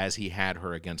door as he had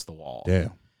her against the wall.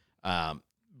 Damn.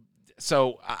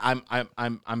 So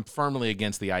I'm firmly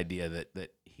against the idea that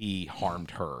he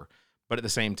harmed her, but at the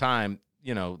same time,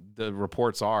 you know, the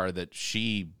reports are that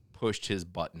she pushed his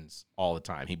buttons all the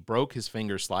time. He broke his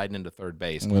finger sliding into third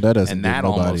base, Well, that doesn't and give that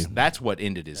nobody. that's what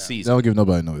ended his That season. don't give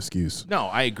nobody no excuse. No,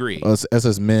 I agree.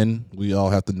 As men, we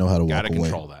all have to know how to Got to walk away.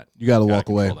 control that. You got to Gotta walk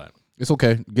away. control that. It's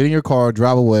okay. Get in your car,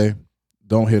 drive away.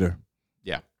 Don't hit her.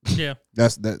 Yeah.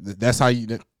 That's how you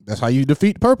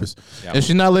defeat the purpose. Yeah. If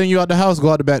she's not letting you out the house, go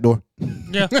out the back door.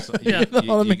 Yeah. Yeah.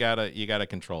 You gotta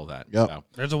control that. Yep. So.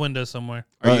 There's a window somewhere.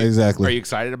 Exactly. Are you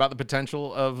excited about the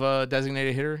potential of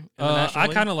designated hitter? In the National I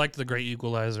League? kind of like the great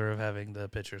equalizer of having the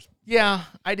pitchers. Yeah,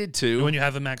 I did too. When you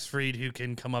have a Max Fried who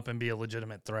can come up and be a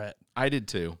legitimate threat. I did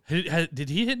too. Did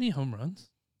he hit any home runs?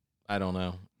 I don't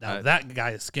know. Now that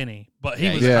guy is skinny, but he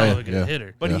Yeah, was yeah, kind of a good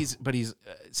hitter. But Yeah. he's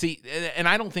see, and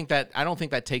I don't think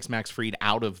that takes Max Fried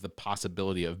out of the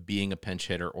possibility of being a pinch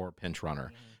hitter or a pinch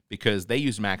runner because they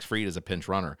use Max Fried as a pinch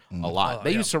runner a lot. Oh,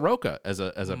 they yeah. use Soroka as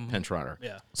a pinch runner.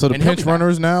 Yeah. So the And he'll pinch be back.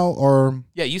 runners now are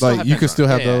Yeah, you still like have you pinch can still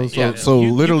have runners. those. Yeah, So you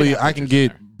can literally, have I can pitchers in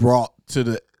get brought to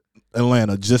the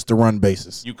Atlanta just to run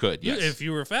bases. You could, yes, If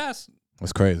you were fast.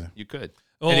 That's crazy. you could.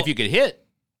 Well, And if you could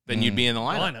then you'd be in the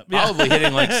lineup. yeah. Probably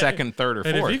hitting like second, third, or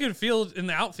And fourth. if you could field in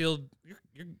the outfield,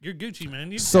 you're Gucci,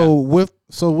 man. So with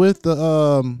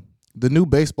the new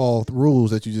baseball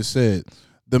rules that you just said,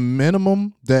 the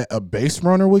minimum that a base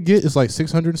runner would get is like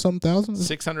 $600,000.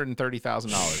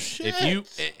 $630,000.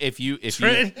 If you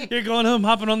you're going home,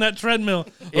 hopping on that treadmill.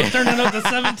 Let's turn it up to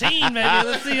 17, maybe.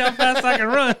 Let's see how fast I can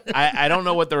run. I don't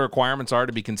know what the requirements are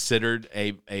to be considered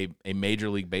a Major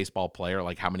League Baseball player,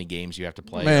 like how many games you have to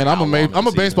play. Man, I'm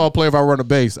a baseball player if I run a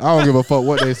base. I don't give a fuck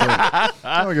what they say.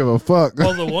 I don't give a fuck.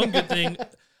 Well, the one good thing,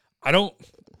 I'm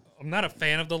not a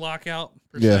fan of the lockout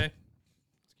per se.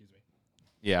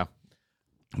 Yeah.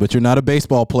 But you're not a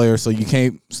baseball player, so you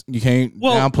can't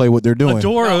downplay what they're doing.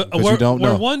 Where you don't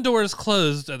know. one door is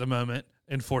closed at the moment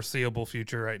in foreseeable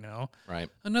future right now, Right.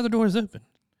 another door is open.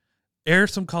 Air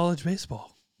some college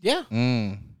baseball. Yeah.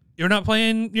 You're not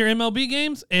playing your MLB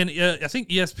games, and I think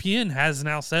ESPN has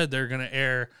now said they're going to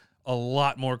air a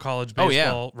lot more college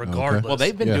baseball regardless. Well,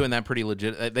 they've been doing that pretty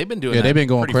legit. They've been doing that. They've been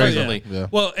going pretty crazy. frequently. Yeah.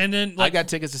 Well, and then I got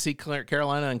tickets to see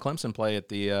Carolina and Clemson play at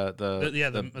the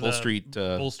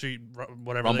Bull Street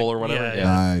whatever Rumble or whatever. Yeah. Yeah.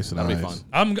 Nice, That'll be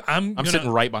fun. I'm sitting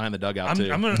right behind the dugout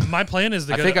too. My plan is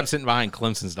to I go think to, I'm sitting behind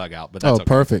Clemson's dugout, but that's okay.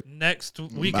 Perfect. next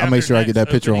week. I'll make sure I get that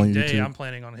picture on opening day, YouTube. I'm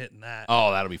planning on hitting that.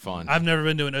 Oh, that'll be fun. I've never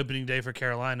been to an opening day for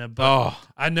Carolina, but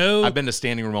I know I've been to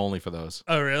standing room only for those.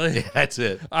 Oh, really? Yeah, that's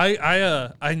it.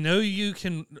 I know you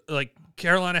can, like,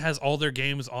 Carolina has all their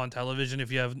games on television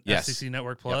if you have SEC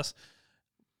Network Plus.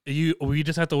 We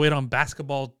just have to wait on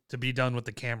basketball to be done with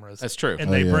the cameras. That's true.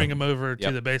 And they bring them over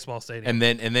to the baseball stadium.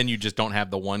 And then you just don't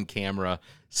have the one camera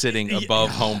sitting above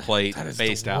home plate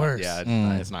faced out. worst.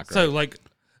 Yeah, it's not great. So, like,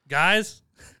 guys,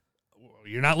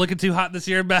 you're not looking too hot this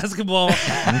year in basketball.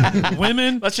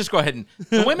 Women, let's just go ahead and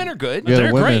the women are good. Yeah, they're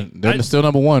the women, great. they're still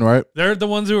number one, right? they're the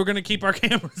ones who are going to keep our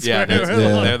cameras. Yeah, for a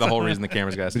long they're the whole time. reason the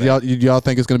cameras got to Do y'all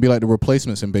think it's going to be like the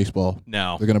replacements in baseball?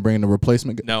 No. They're going to bring in the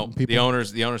replacement No, people? the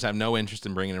owners have no interest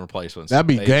in bringing in replacements. That'd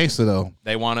be They- gangster, though.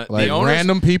 They want to Like the owners,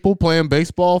 random people playing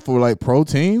baseball for like pro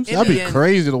teams? In That'd the be end-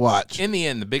 crazy to watch. In the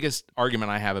end, the biggest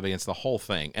argument I have against the whole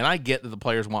thing, and I get that the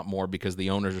players want more because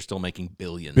the owners are still making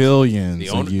billions. Billions The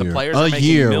a owner- the year. players are a making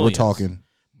year, millions. we're talking.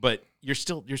 But you're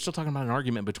still talking about an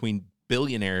argument between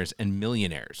billionaires and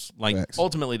millionaires. Like Facts.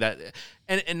 ultimately that,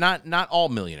 and not all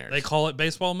millionaires. They call it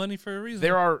baseball money for a reason.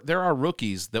 There are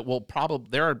rookies that will probably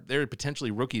there are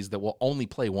potentially rookies that will only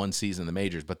play one season in the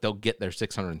majors, but they'll get their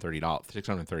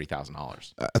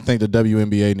 $630,000. I think the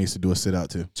WNBA needs to do a sit out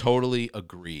too. Totally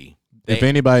agree. If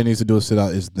anybody needs to do a sit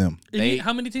out, it's them.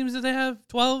 How many teams do they have?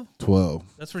 12? 12.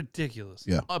 That's ridiculous.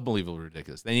 Yeah. Unbelievably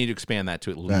ridiculous. They need to expand that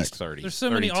to at least 30. There's so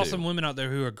many 32. awesome women out there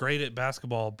who are great at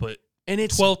basketball, but And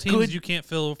it's 12 teams good. you can't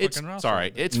fill a It's fucking roster.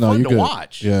 sorry. It's No, fun you're to good.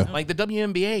 watch. Yeah. Like the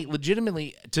WNBA,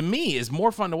 legitimately to me is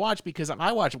more fun to watch because when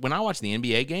I watch the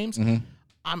NBA games,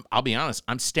 I'll be honest,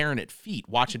 I'm staring at feet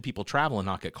watching people travel and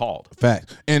not get called.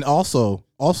 Fact. And also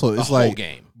it's whole like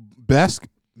game.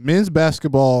 men's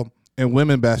basketball and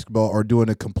women basketball are doing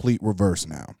a complete reverse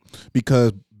now.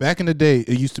 Because back in the day,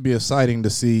 it used to be exciting to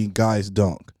see guys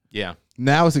dunk. Yeah.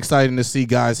 Now it's exciting to see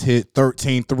guys hit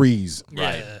 13 threes.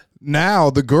 Right. Yeah. Now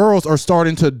the girls are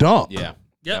starting to dunk. Yeah.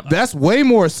 Yep. That's way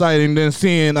more exciting than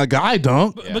seeing a guy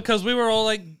dunk. Yeah. Because we were all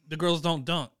like, the girls don't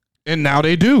dunk. And now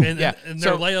they do. And, Yeah. and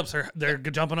their So- layups they're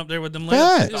jumping up there with them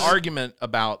Facts. layups. The argument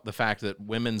about the fact that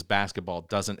women's basketball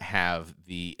doesn't have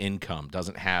the income,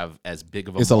 doesn't have as big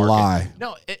of a It's a market. lie.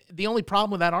 No, the only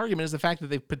problem with that argument is the fact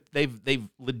that they've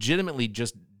legitimately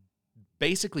just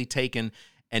basically taken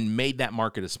and made that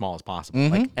market as small as possible. Mhm.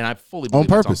 Like, and I fully On believe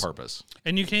it's purpose. on purpose.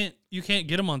 And you can't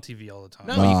get them on TV all the time.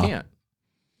 No, Nah. you can't.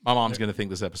 My mom's going to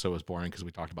think this episode was boring because we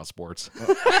talked about sports.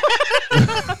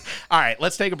 All right,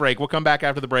 let's take a break. We'll come back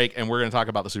after the break, and we're going to talk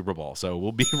about the Super Bowl. So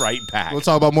we'll be right back. We'll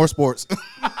talk about more sports.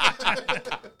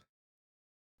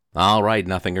 All right,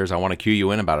 Nothingers, I want to cue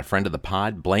you in about a friend of the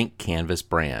pod, Blank Canvas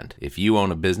Brand. If you own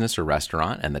a business or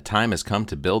restaurant and the time has come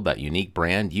to build that unique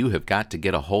brand, you have got to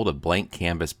get a hold of Blank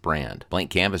Canvas Brand. Blank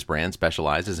Canvas Brand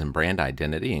specializes in brand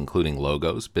identity, including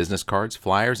logos, business cards,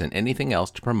 flyers, and anything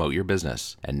else to promote your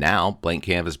business. And now, Blank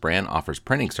Canvas Brand offers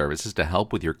printing services to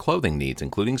help with your clothing needs,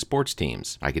 including sports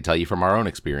teams. I can tell you from our own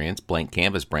experience, Blank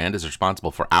Canvas Brand is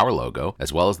responsible for our logo,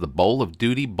 as well as the Bowl of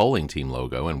Duty bowling team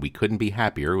logo, and we couldn't be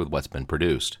happier with what's been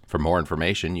produced. For more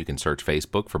information, you can search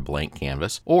Facebook for Blank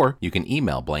Canvas, or you can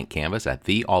email Blank Canvas at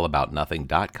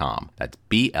theallaboutnothing.com. That's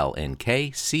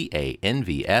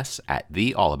BLNKCANVS at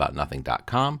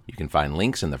theallaboutnothing.com. You can find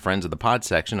links in the Friends of the Pod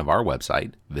section of our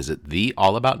website. Visit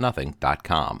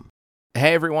theallaboutnothing.com.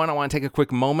 Hey everyone, I want to take a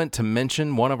quick moment to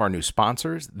mention one of our new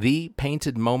sponsors,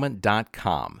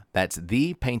 thepaintedmoment.com. That's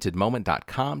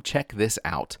thepaintedmoment.com. Check this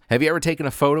out. Have you ever taken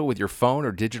a photo with your phone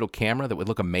or digital camera that would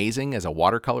look amazing as a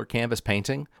watercolor canvas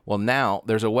painting? Well, now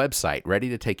there's a website ready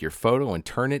to take your photo and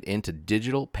turn it into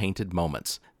digital painted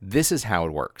moments. This is how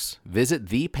it works. Visit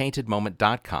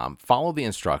thepaintedmoment.com, follow the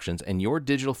instructions, and your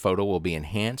digital photo will be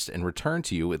enhanced and returned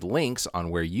to you with links on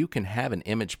where you can have an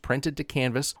image printed to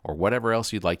canvas or whatever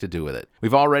else you'd like to do with it.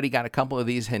 We've already got a couple of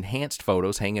these enhanced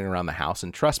photos hanging around the house,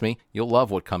 and trust me, you'll love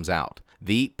what comes out.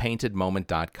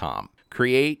 Thepaintedmoment.com.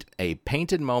 Create a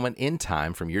painted moment in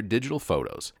time from your digital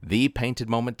photos.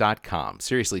 Thepaintedmoment.com.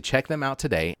 Seriously, check them out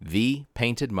today.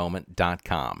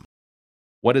 Thepaintedmoment.com.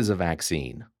 What is a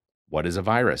vaccine? What is a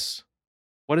virus?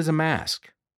 What is a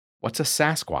mask? What's a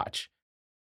Sasquatch?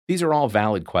 These are all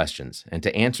valid questions, and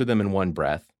to answer them in one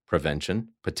breath, prevention,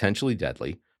 potentially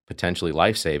deadly, potentially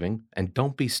life-saving, and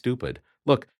don't be stupid.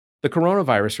 Look, the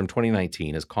coronavirus from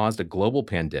 2019 has caused a global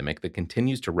pandemic that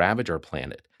continues to ravage our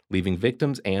planet, leaving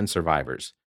victims and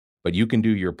survivors. But you can do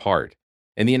your part.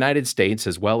 In the United States,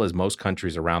 as well as most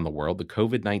countries around the world, the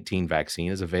COVID-19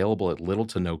 vaccine is available at little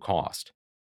to no cost.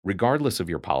 Regardless of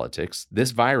your politics, this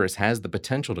virus has the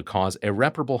potential to cause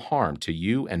irreparable harm to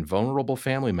you and vulnerable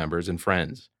family members and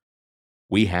friends.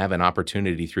 We have an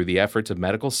opportunity through the efforts of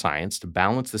medical science to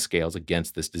balance the scales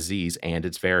against this disease and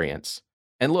its variants.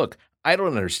 And look, I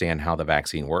don't understand how the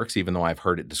vaccine works, even though I've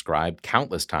heard it described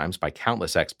countless times by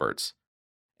countless experts.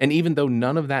 And even though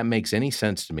none of that makes any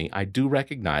sense to me, I do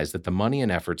recognize that the money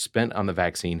and effort spent on the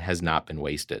vaccine has not been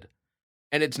wasted.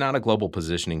 And it's not a global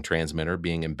positioning transmitter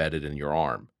being embedded in your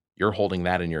arm. You're holding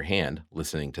that in your hand,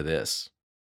 listening to this.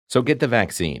 So get the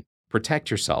vaccine.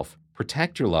 Protect yourself.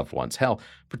 Protect your loved ones. Hell,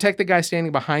 protect the guy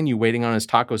standing behind you waiting on his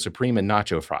taco supreme and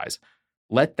nacho fries.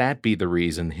 Let that be the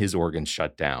reason his organs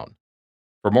shut down.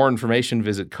 For more information,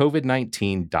 visit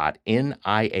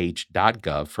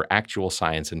covid19.nih.gov for actual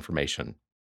science information.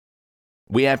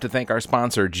 We have to thank our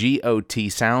sponsor, GOT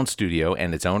Sound Studio,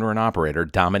 and its owner and operator,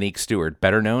 Dominique Stewart,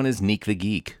 better known as Neek the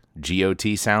Geek.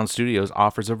 GOT Sound Studios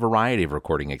offers a variety of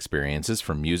recording experiences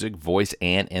from music, voice,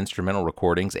 and instrumental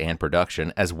recordings and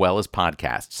production, as well as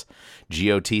podcasts.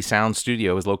 GOT Sound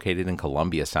Studio is located in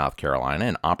Columbia, South Carolina,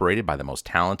 and operated by the most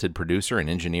talented producer and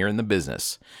engineer in the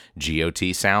business.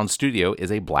 GOT Sound Studio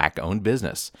is a Black-owned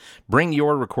business. Bring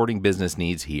your recording business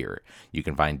needs here. You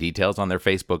can find details on their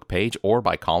Facebook page or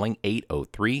by calling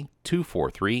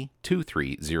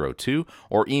 803-243-2302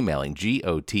 or emailing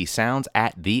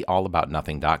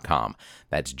gotsounds@theallaboutnothing.com.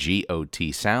 That's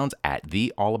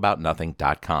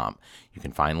gotsounds@theallaboutnothing.com. You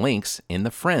can find links in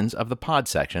the Friends of the Pod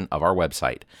section of our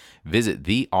website. Visit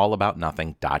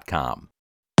theallaboutnothing.com.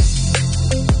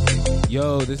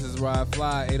 Yo, this is Rod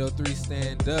Fly, 803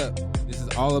 Stand Up. This is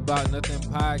All About Nothing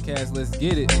Podcast. Let's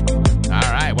get it. All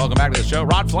right, welcome back to the show.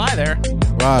 Rod Fly there.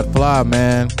 Rod Fly,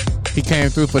 man. He came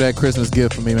through for that Christmas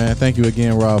gift for me, man. Thank you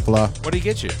again, Rod Fly. What did he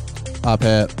get you?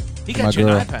 iPad. He For got my you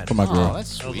girl. an iPad. For my girl. Oh,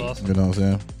 that's That was sweet. awesome. You know what I'm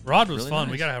saying? Rod was Really fun.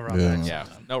 nice. We gotta have Rod Yeah. back. Yeah.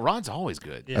 No, Rod's always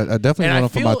good. Yeah. I definitely And want I him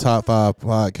for my feel- top 5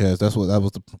 podcast. That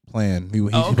was the plan. He's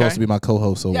okay. supposed to be my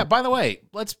co-host. So Yeah, by the way,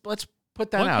 let's put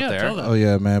that Well, out yeah, there. tell them. oh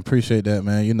yeah, man, appreciate that,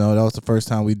 man. You know, that was the first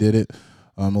time we did it.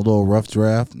 A little rough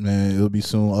draft, man. It'll be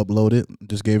soon uploaded.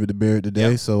 Just gave it to Barrett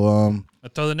today. Yep. So I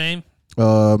throw the name.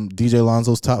 DJ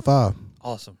Lonzo's top 5.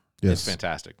 Awesome. Yes. It's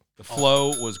fantastic. The flow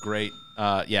was great.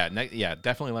 Yeah,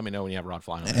 definitely let me know when you have Rod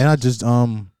Fly on. And I just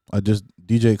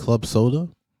DJ Club Soda.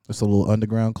 It's a little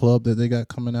underground club that they got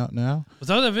coming out now. Was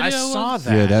that what that video? I saw was?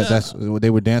 that. Yeah, that's they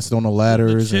were dancing on the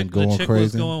ladders the chick, and going the chick crazy.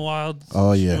 was going wild.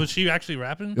 Oh, yeah. Was she actually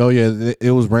rapping? Oh yeah,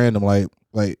 it was random. Like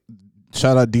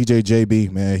shout out DJ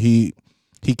JB, man. He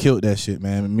killed that shit,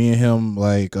 man. Me and him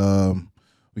we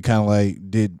kind of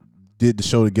like did the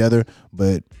show together,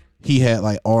 but he had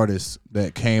like artists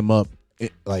that came up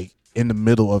like in the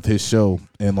middle of his show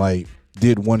and like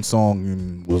did one song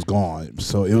and was gone.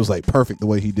 So it was like perfect the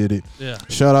way he did it. Yeah.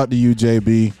 Shout out to you,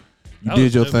 JB. You That did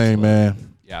was- your it was thing, fun.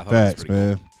 man. Yeah, I thought that was Facts, pretty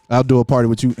man. I'll do a party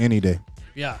with you any day.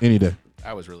 Yeah. Any day. Cool.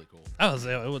 That was really cool. I was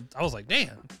like,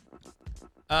 damn.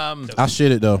 I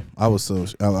shit it though. I was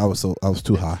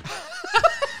too high.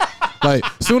 Like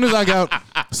soon as I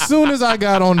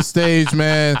got on the stage,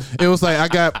 man, it was like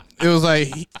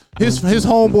his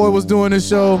homeboy was doing this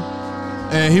show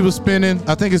and he was spinning.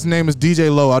 I think his name is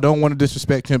DJ Low. I don't want to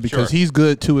disrespect him because Sure. he's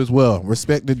good too as well.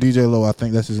 Respect to DJ Low. I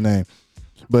think that's his name.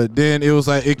 But then it was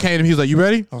like it came to me. He was like, "You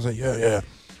ready?" I was like, "Yeah."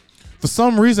 For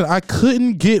some reason, I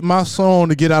couldn't get my song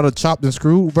to get out of chopped and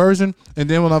screwed version. And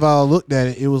then whenever I looked at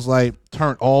it, it was like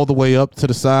turned all the way up to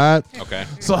the side. Okay.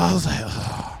 So I was like,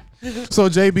 So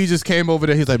JB just came over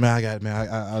there. He's like, man, I got it, man.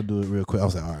 I'll do it real quick. I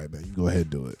was like, all right, man, you go ahead and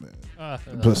do it, man.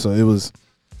 But so it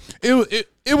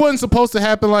wasn't supposed to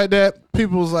happen like that.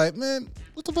 People was like, man,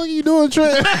 what the fuck are you doing,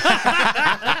 Trent?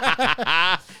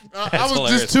 I was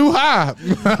hilarious. just too high.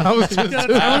 I was just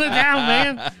Tone it down,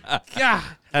 man. God.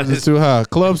 It's too high.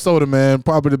 Club Soda, man,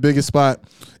 probably the biggest spot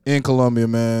in Colombia,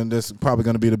 man. That's probably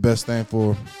going to be the best thing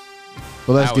for.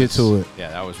 But let's get to it. Yeah,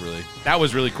 that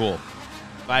was really cool.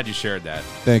 Glad you shared that.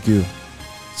 Thank you.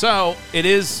 So it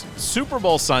is Super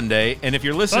Bowl Sunday, and if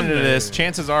you're listening to this,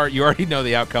 chances are you already know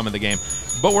the outcome of the game.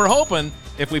 But we're hoping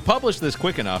if we publish this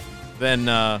quick enough, then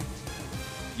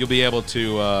you'll be able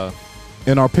to.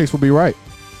 And our picks will be right.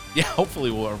 Yeah,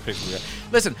 hopefully we'll pick.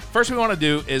 Listen, first we want to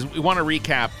do is we want to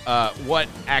recap what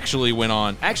actually went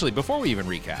on. Actually, before we even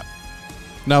recap.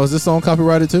 Now, is this song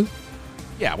copyrighted too?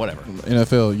 Yeah, whatever.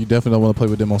 NFL, you definitely don't want to play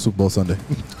with them on Super Bowl Sunday.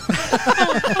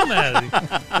 I'm mad at you.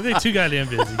 I think too goddamn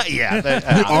busy.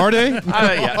 Yeah. Are they?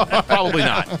 Yeah, probably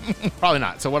not. Probably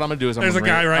not. So what I'm going to do is There's a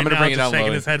guy right now bring it just down taking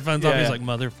low. his headphones off. Yeah, He's yeah.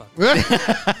 like, motherfucker.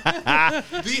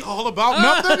 The All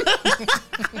About Nothing?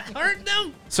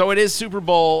 So it is Super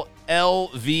Bowl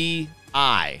LVI.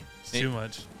 It's too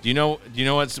much. Do you know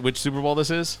which Super Bowl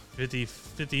this is?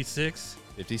 56.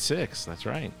 56. That's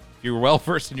right. If you were well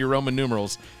versed in your Roman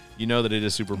numerals, you know that it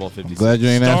is Super Bowl 56. Glad you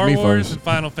ain't asked Star me Wars first. and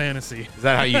Final Fantasy. Is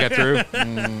that how you got through?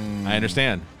 I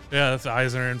understand. Yeah, that's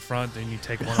Eisner in front, and you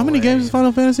take one How many away. games does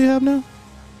Final Fantasy have now?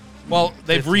 Well,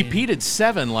 they've 15. repeated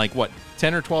 7, like what,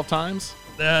 10 or 12 times?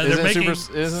 They're Isn't it making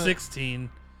Super- isn't it? 16.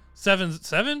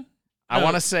 Seven? I No,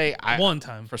 want to say one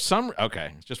time. for some.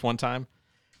 Okay, just one time.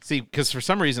 See, because for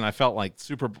some reason I felt like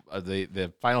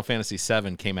the Final Fantasy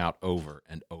 7 came out over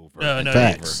and over. and No,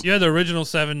 Facts. you had the original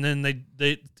 7, then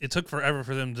it took forever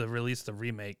for them to release the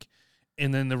remake,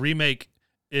 and then the remake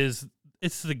it's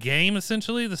the game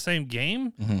essentially, the same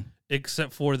game,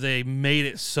 except for they made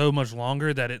it so much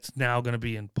longer that it's now going to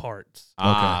be in parts.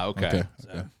 Okay.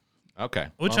 Okay.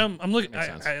 Which Well, I'm looking. makes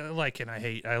sense. I like and I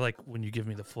hate. I like when you give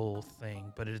me the full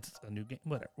thing, but it's a new game.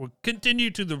 Whatever. We'll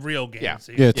continue to the real game. Yeah.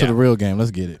 See? Yeah, to Yeah. the real game.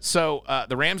 Let's get it. So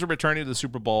the Rams are returning to the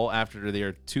Super Bowl after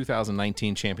their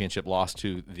 2019 championship loss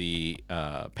to the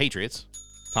Patriots.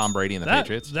 Tom Brady and the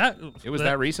Patriots. It was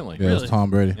that recently. Yeah, it's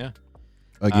Tom Brady. Yeah.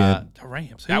 Again. The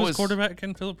Rams. That Who was was- quarterback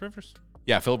in Phillip Rivers?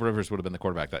 Yeah, Phillip Rivers would have been the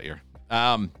quarterback that year.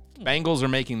 Bengals are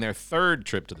making their third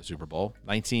trip to the Super Bowl,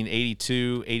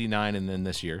 1982, 89, and then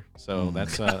this year. So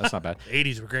that's not bad. The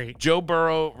 80s were great. Joe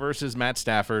Burrow versus Matt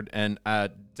Stafford. And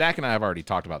Zach and I have already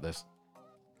talked about this.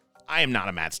 I am not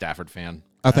a Matt Stafford fan.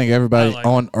 I think everybody I like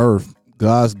on Earth,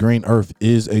 God's green earth,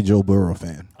 is a Joe Burrow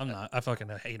fan. I'm not. I fucking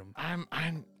hate him.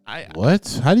 I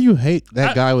What? How do you hate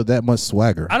that guy with that much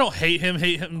swagger? I don't hate him.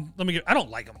 I don't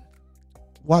like him.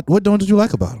 What don't you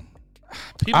like about him?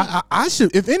 People, I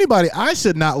should, if anybody, I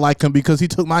should not like him because he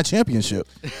took my championship.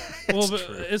 well, but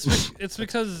it's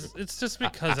just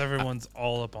because everyone's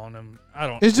all up on him. I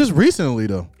don't. It's just recently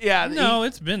though. yeah. No,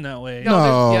 it's been that way.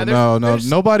 No, No, there's-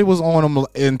 Nobody was on him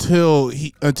until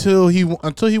he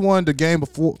won the game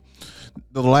before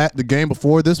the game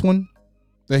before this one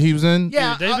that he was in.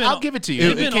 Yeah, Dude, they've been I'll on- give it to you.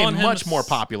 they've It been became on him much more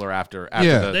popular after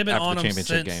Yeah. the, They've been after on the him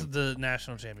championship since game. the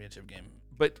national championship game.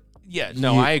 But yeah,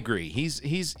 no, Yeah. I agree.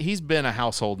 He's been a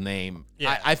household name.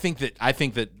 Yeah. I think that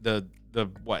the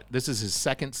what, this is his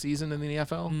second season in the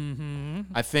NFL. Mm-hmm.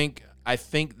 I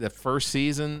think the first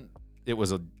season it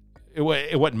wasn't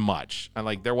much.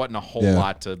 There wasn't a whole Yeah.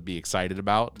 lot to be excited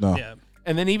about. No. Yeah,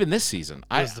 And then even this season,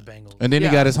 it was the Bengals. And then Yeah.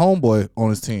 he got his homeboy on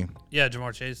his team. Yeah,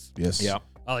 Jamar Chase. Yes. yeah.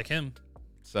 I like him.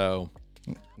 So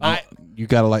You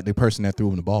gotta like the person that threw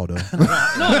him the ball though.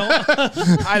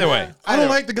 either way, I don't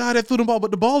like the guy that threw the ball,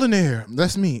 but the ball in there.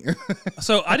 That's me.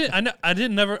 So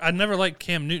I never liked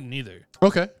Cam Newton either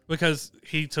Okay. because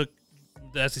he took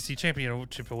the SEC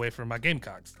championship away from my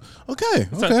Gamecocks. Okay.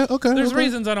 So Okay. There's okay.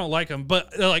 reasons I don't like him, but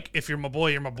if you're my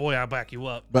boy, you're my boy. I'll back you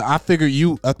up. But I figure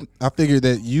I figured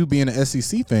that you being an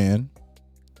SEC fan,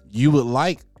 you would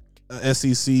like a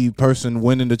SEC person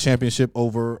winning the championship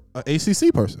over an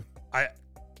ACC person.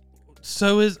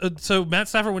 So Matt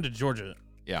Stafford went to Georgia.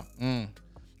 yeah. And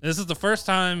this is the first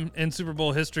time in Super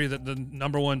Bowl history that the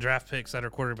number one draft picks that are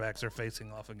quarterbacks are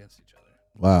facing off against each other.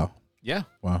 Wow. Yeah.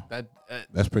 Wow. That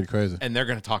That's pretty crazy. and they're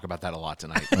going to talk about that a lot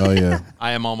tonight. Oh yeah.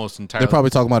 I am almost entirely. They're probably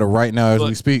talking about it right now as we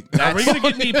Look, speak. Are we going to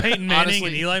get me Peyton Manning Honestly,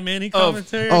 and Eli Manning of-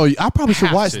 commentary? Oh, I probably should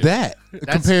Have watch to. that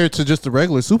compared to just the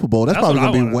regular Super Bowl. That's That's probably what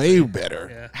I gonna be wanna way see. better.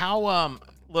 Yeah.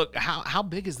 How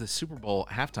big is the Super Bowl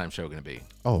halftime show going to be?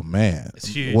 Oh man, It's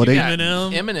huge. Well, they, Yeah.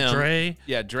 Eminem, Eminem, Dre,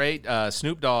 Dre,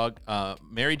 Snoop Dogg,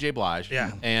 Mary J. Blige,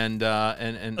 Yeah. and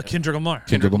Kendrick Lamar.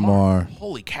 Kendrick Lamar.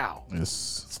 Holy cow!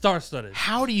 Yes. Star-studded.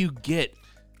 How do you get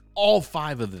All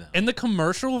 5 of them. In the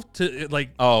commercial, to like,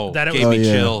 Oh, that it gave was me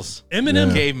yeah. chills.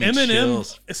 Eminem. Gave me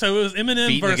chills. So it was Eminem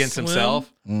Beating versus against Slim.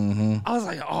 himself. Mm-hmm. I was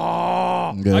like,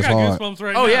 oh, Yeah, I it's got hard. goosebumps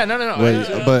right Oh now. yeah, no.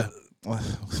 Wait, but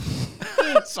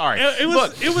Sorry. It was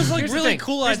Look, it was like here's the really thing.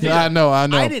 cool Here's the idea. I know. I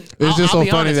didn't- It's just I'll so be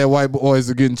funny honest. that white boys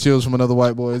are getting chills from other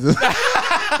white boys.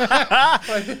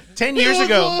 10 years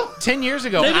ago,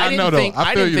 I know, didn't though. think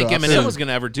I feel you, think though. I feel Eminem you. was going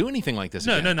to ever do anything like this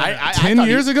No, again. no. I 10 thought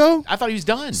years he, ago? I thought he was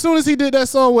done. As soon as he did that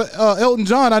song with Elton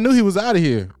John, I knew he was out of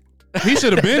here. He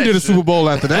should have been to the Super Bowl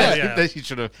after that. Yeah. He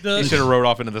should have rode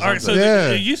off into the All right, so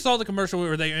sunset. Yeah. you saw the commercial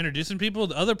where they were introducing people.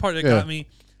 The other part that Yeah. got me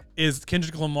is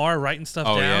Kendrick Lamar writing stuff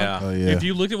Oh, down. yeah. Oh, yeah. If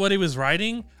you looked at what he was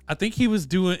writing, I think he was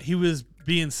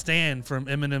being Stan from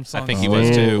Eminem's song. I think he was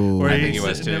too. Oh. Where I he's think he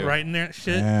was sitting there too. writing that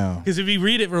shit. Damn. Because if you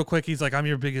read it real quick, he's like, "I'm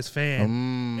your biggest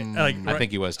fan." Like, I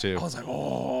think he was too. I was like,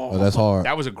 "Oh, Oh, that's hard.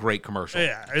 That was a great commercial.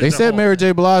 yeah." They said Mary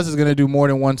J. Blige is going to do more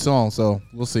than one song, so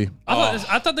we'll see.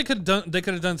 I thought they could have done.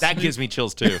 That Snoop. gives me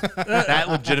chills too. That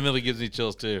legitimately gives me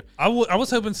chills too. I was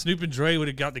hoping Snoop and Dre would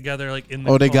have got together like in the.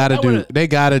 Oh, they car.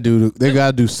 got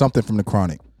to do something from the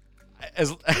Chronic.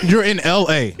 As, You're in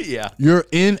L.A. yeah. You're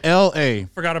in L.A.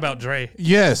 Forgot about Dre.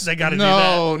 Yes. They gotta do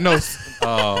no, that. No,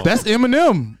 Oh, that's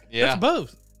Eminem. yeah. It's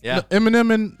both. Yeah.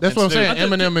 Eminem and that's And what I'm saying.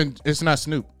 Snoop. Eminem and it's not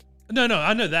Snoop. No,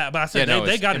 I know that, but I said Yeah, no,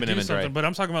 they it's got to Eminem do and Dre. something. But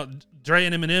I'm talking about Dre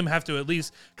and Eminem have to at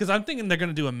least because I'm thinking they're going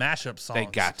to do a mashup song. They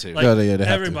got to. Like, Yeah, they have to.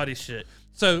 everybody's shit.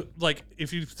 So like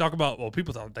if you talk about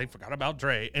people thought they forgot about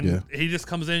Dre and Yeah. he just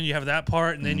comes in, you have that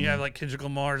part, and then you have like Kendrick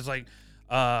Lamar's like,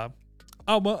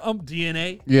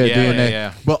 DNA. Yeah, Yeah, doing yeah, that.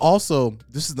 yeah. But also,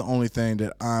 this is the only thing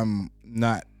that I'm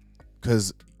not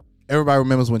because everybody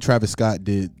remembers when Travis Scott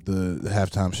did the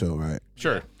halftime show, right?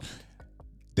 Sure.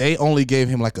 They only gave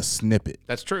him like a snippet.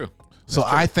 That's true. So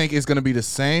I think it's gonna be the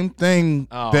same thing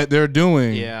Oh. that they're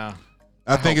doing. Yeah.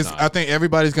 I think hope it's. not. I think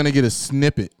everybody's gonna get a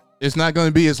snippet. It's not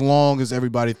gonna be as long as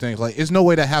everybody thinks. Like, there's no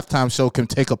way that halftime show can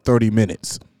take up 30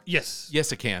 minutes. Yes.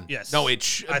 Yes, it can. Yes. No, I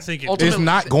think it- It's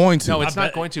not going to. No, it's I not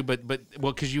bet- going to. But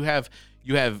well, because you have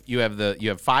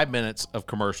 5 minutes of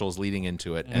commercials leading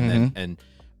into it, and then and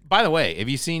by the way, have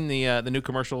you seen the new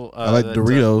commercial? I like that,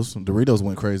 Doritos. Doritos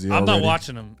went crazy. I'm already. not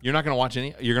watching them. you're not going to watch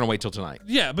any. You're going to wait till tonight.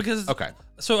 Yeah, because Okay.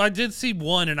 So I did see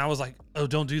one, and I was like, "Oh,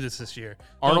 don't do this year."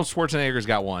 Arnold Schwarzenegger's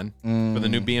got one for the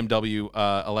new BMW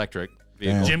electric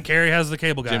vehicle. Damn. Jim Carrey has the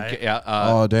cable guy.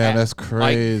 Oh, damn, that's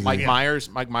crazy. Mike Yeah.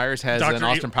 Myers has an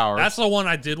Austin Powers. That's the one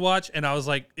I did watch, and I was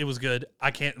like, it was good. I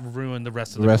can't ruin the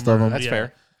rest of The rest of them. That's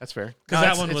fair. That's fair. 'Cause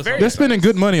that one was They're spending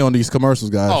good money on these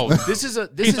commercials, guys. Oh, this is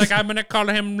He's like, I'm gonna call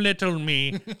him Little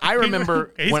Me. I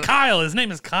remember He's when- Kyle. His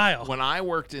name is Kyle. when I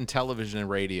worked in television and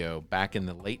radio back in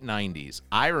the late 90s,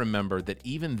 I remember that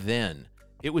even then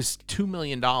it was $2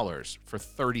 million for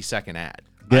 30-second ad.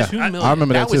 Yeah, $2 million. I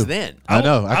remember that too. was then. I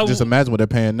know. I I can just will- imagine what they're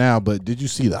paying now. But did you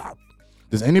see the?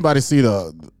 Does anybody see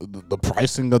the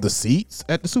pricing of the seats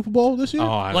at the Super Bowl this year? Oh,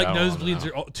 I like know, nosebleeds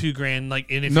are $2,000.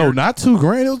 Like, and if no, you're not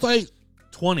 $2,000. It was like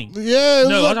 20. yeah. It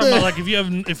No, was I'm up talking there. about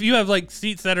like if you have like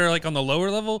seats that are like on the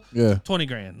lower level, Yeah.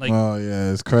 $20,000. Like, Oh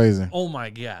yeah, it's crazy. oh my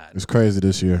god. It's crazy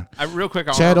this year. Real quick,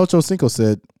 I Chad wanna- Ochocinco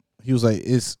said he was like,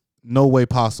 "It's no way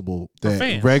possible that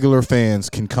fans. regular fans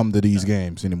can come to these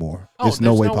games anymore. Oh, it's no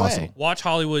there's way no way. possible." Watch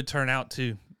Hollywood turn out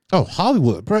too. Oh,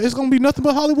 Hollywood, bro! It's gonna be nothing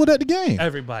but Hollywood at the game.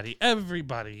 Everybody.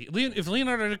 If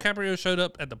Leonardo DiCaprio showed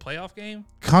up at the playoff game,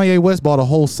 Kanye West bought a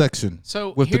whole section.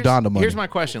 So with the here's- Donda money. Here's my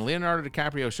question: Leonardo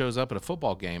DiCaprio shows up at a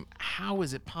football game. How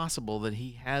is it possible that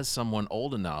he has someone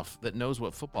old enough that knows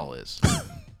what football is?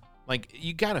 Like,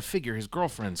 you got to figure his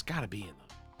girlfriend's got to be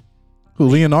Who,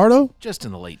 Leonardo? just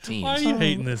in the late teens. why are you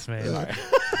hating this man?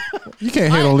 You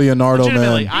can't hate on Leonardo,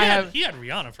 legitimately, man. He had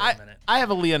Rihanna for a minute. I have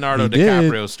a Leonardo He did.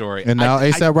 DiCaprio story, And now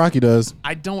I, ASAP Rocky does.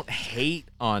 I don't hate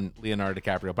on Leonardo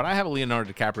DiCaprio, but I have a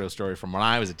Leonardo DiCaprio story from when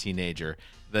I was a teenager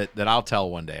that I'll tell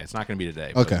one day. It's not going to be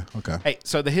today. but- Okay. Hey,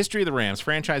 so the history of the Rams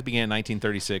franchise began in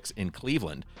 1936 in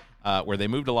Cleveland, where they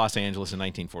moved to Los Angeles in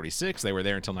 1946. They were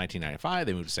there until 1995.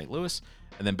 They moved to St. Louis,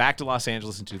 and then back to Los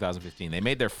Angeles in 2015. They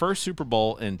made their first Super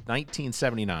Bowl in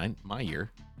 1979, my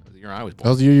year. That was the year I was born. That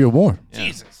was the year you were born.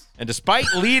 Yeah. And despite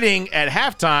leading at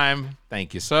halftime,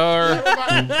 thank you, sir.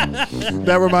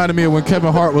 That reminded me of when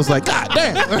Kevin Hart was like, "God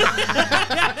damn."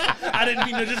 I didn't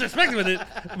mean no disrespect with it,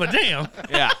 but damn.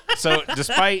 Yeah. So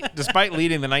despite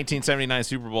leading the 1979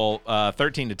 Super Bowl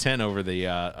 13-10 over the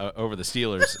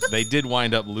Steelers, they did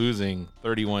wind up losing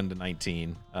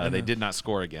 31-19. They did not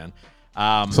score again.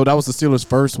 So that was the Steelers'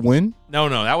 first win. No,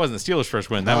 that wasn't the Steelers' first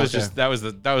win. That Oh, was okay. just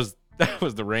that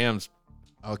was the Rams'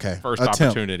 Okay. first Attempt.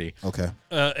 opportunity. Okay.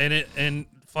 And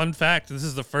fun fact, this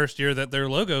is the first year that their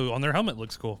logo on their helmet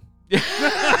looks cool.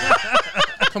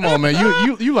 Come on, man.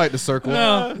 You like the circle.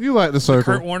 No. You like the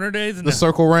circle. Kurt Warner days and The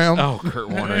circle round. Oh, Kurt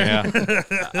Warner,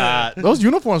 yeah. Those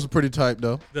uniforms are pretty tight,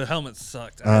 though. the helmets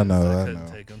sucked. I know, I couldn't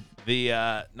know. take them. The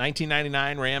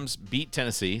 1999 Rams beat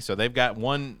Tennessee, so they've got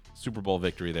one Super Bowl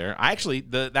victory there.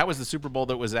 That was the Super Bowl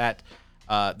that was at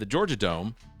the Georgia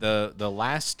Dome, the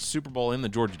last Super Bowl in the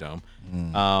Georgia Dome.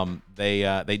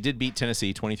 They did beat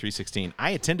Tennessee 23-16.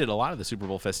 I attended a lot of the Super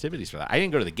Bowl festivities for that. I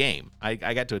didn't go to the game. I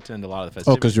got to attend a lot of the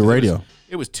festivities. Oh, because your radio.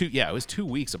 It was 2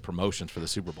 weeks of promotions for the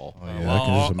Super Bowl. Oh, yeah, Well, I can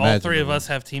just all imagine three of that. us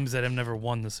have teams that have never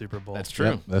won the Super Bowl. That's true.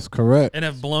 Yep, that's correct. And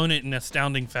have blown it in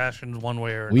astounding fashion one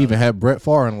way or another. We even had Brett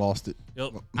Favre and lost it.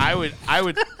 Yep.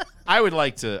 I would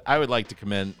like to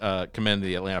commend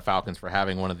the Atlanta Falcons for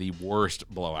having one of the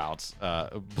worst blowouts.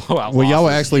 Well, y'all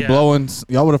were actually blowing.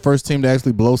 Y'all were the first team to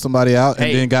actually blow somebody out and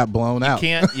Hey, then got blown out.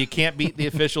 You can't beat the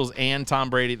officials and Tom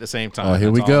Brady at the same time. Oh,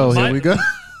 here That's we all go. I'm saying. Here we go.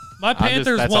 My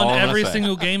Panthers that's all won I'm gonna every say.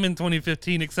 single game in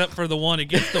 2015 except for the one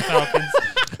against the Falcons.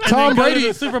 And Tom then go to Brady.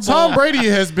 the Super Bowl. Tom Brady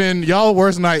has been y'all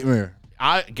worst nightmare.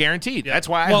 I guaranteed. That's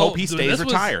why I Well, hope he stays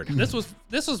retired. This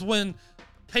was when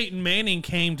Peyton Manning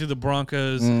came to the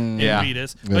Broncos and Yeah. beat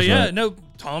us. That's But yeah, right. no,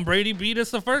 Tom Brady beat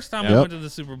us the first time we Yep. went to the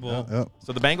Super Bowl. Yep.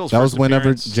 So the Bengals. That was first whenever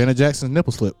appearance- Janet Jackson's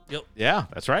nipple slipped. Yep. Yeah,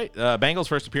 that's right. Bengals'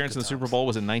 first appearance in the Super Bowl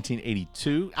was in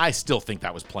 1982. I still think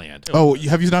that was planned. Oh,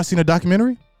 have you not seen a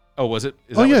documentary? Oh, was it?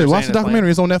 Is Oh that what yeah, you're watch saying the it's documentary.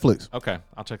 It's on Netflix. planned? Okay,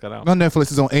 I'll check that out. On Netflix,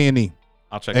 it's on A&E.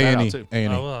 I'll check that out too. A&E.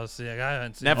 Oh, well, see, I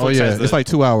haven't seen Netflix Oh yeah, has the, it's like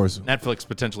 2 hours. Netflix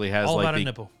potentially has all like about a the,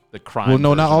 nipple. the crime. Well,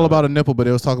 no, not version all of about it. a nipple, but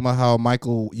it was talking about how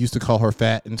Michael used to call her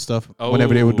fat and stuff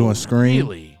whenever they were doing Scream.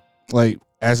 Really? Like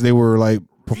as they were like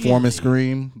performing Really?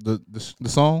 Scream, the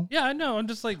song. Yeah, I know. I'm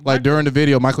just Like during the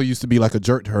video, Michael used to be like a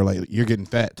jerk to her, like you're getting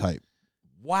fat type.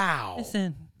 Wow.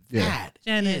 listen, Yeah. That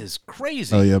Janet. is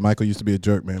crazy. Oh yeah, Michael used to be a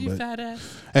jerk, man. you But fat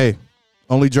ass. hey,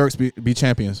 only jerks be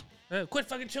champions. Quit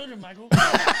fucking children, Michael.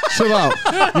 Chill out.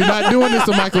 You're not doing this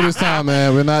to Michael this time,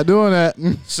 man. We're not doing that.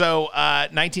 So,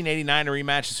 1989, a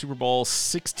rematch, the Super Bowl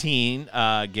 16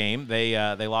 game.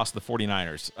 They lost to the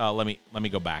 49ers. Let me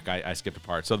go back. I skipped a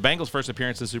part. So the Bengals' first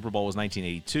appearance in the Super Bowl was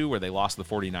 1982, where they lost to the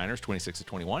 49ers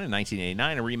 26-21. In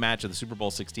 1989, a rematch of the Super Bowl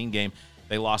 16 game.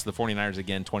 They lost to the 49ers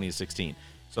again 20-16.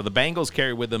 So the Bengals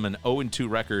carry with them an 0-2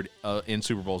 record in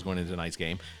Super Bowls going into tonight's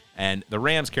game. And the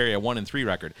Rams carry a 1-3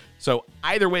 record. So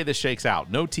either way this shakes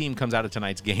out, no team comes out of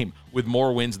tonight's game with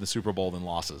more wins in the Super Bowl than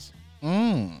losses.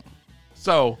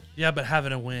 So Yeah, but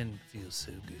having a win feels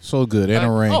so good. So good. And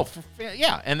a ring.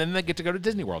 yeah, and then they get to go to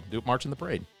Disney World, do March in the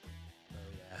Parade.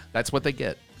 That's what they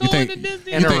get. You think, Going to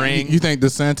Disney. And you a think, ring. you think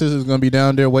DeSantis is going to be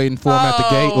down there waiting for him at the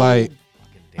gate? Like,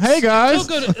 hey guys,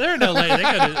 They'll go to, they're in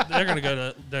LA. They're going to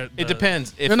go to. It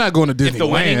depends. If they're not going to if the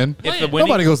winning, Disneyland. if the winning,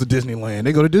 Nobody goes to Disneyland.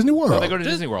 They go to Disney World. no, they go to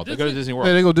Disney World. They go to Disney World.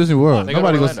 Yeah, they go to Disney World. They go to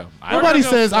Nobody goes. Orlando. I don't Nobody know.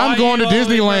 says I'm going to Fly you all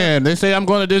the way Disneyland. They say I'm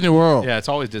going to Disney World. Yeah, it's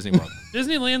always Disney World.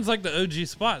 Disneyland's like the OG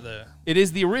spot, though. It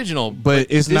is the original, But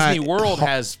it's Disney not- World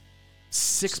has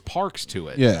 6 parks to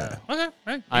it. Yeah. Okay.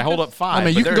 Right. I hold up 5. I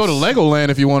mean, but you can go to there's- Legoland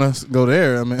if you want to go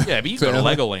there. I mean, Yeah, but you can go to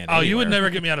Legoland. Oh, you would anywhere. never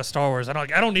get me out of Star Wars. I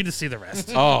don't need to see the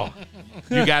rest. Oh,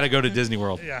 you got to go to Disney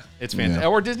World. Yeah. It's fantastic.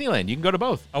 Or Disneyland. You can go to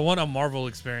both. I want a Marvel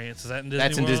experience. Is that in Disney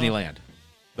That's in World? Disneyland.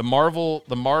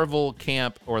 The Marvel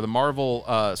camp or the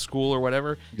Marvel school or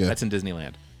whatever. Yeah. That's in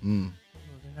Disneyland.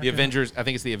 The Avengers. I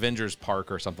think it's the Avengers Park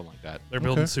or something like that. They're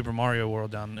building Super Mario World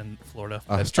down in Florida.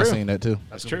 I've true. seen that too.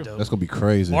 That's gonna be true. dope. That's gonna be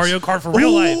crazy. Mario Kart for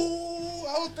real life.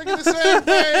 I was thinking the same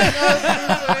thing.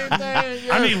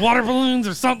 I mean, water balloons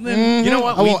or something. You know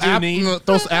what I we want do need?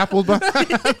 those apples. So,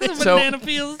 Banana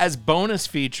peels. as bonus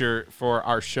feature for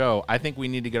our show, I think we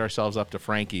need to get ourselves up to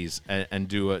Frankie's and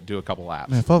do a couple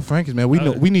laps. Man, fuck Frankie's, man. We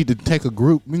know we need to take a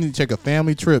group. We need to take a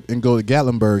family trip and go to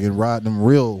Gatlinburg and ride them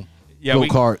real Yeah, go we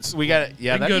karts. We got it.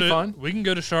 Yeah, that'd be fun. We can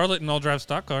go to Charlotte and all drive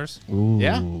stock cars.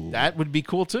 Yeah, that would be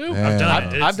cool too. Yeah. I've done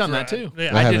it. I've It's done that dry. too.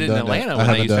 Yeah. I I did haven't it in done that. Atlanta I when they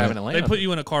haven't used to done have it in it. Atlanta. They put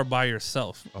you in a car by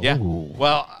yourself. Yeah. Ooh.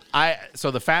 Well,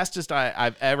 so the fastest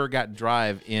I've ever got to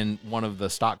drive in one of the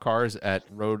stock cars at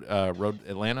Road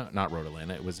Atlanta, not Road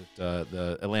Atlanta. It was at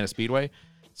the Atlanta Speedway.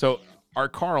 So our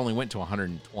car only went to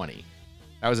 120.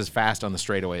 That was as fast on the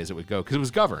straightaway as it would go because it was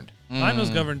governed. Mine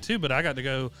was governed too, but I got to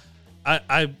go.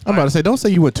 I'm about to say, don't say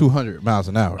you went 200 miles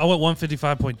an hour. I went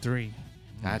 155.3.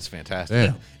 That's fantastic.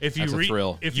 Damn. If you That's a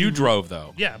thrill. if you drove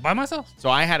though. yeah, by myself. So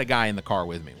I had a guy in the car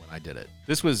with me when I did it.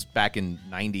 This was back in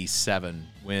 '97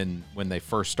 when they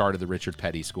first started the Richard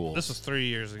Petty School. This was 3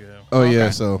 years ago. Oh yeah,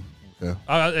 Okay. so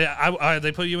yeah.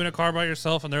 They put you in a car by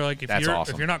yourself, and they're like, if That's you're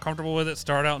awesome. if you're not comfortable with it,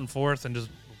 start out in fourth and just.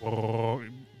 Well,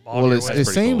 That's it pretty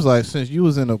seems cool. like since you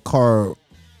was in a car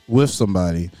with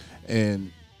somebody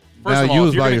and First Now of all, you if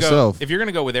was you're by gonna yourself. if you're going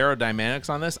to go with aerodynamics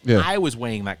on this, Yeah. I was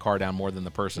weighing that car down more than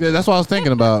the person. Yeah, that's what I was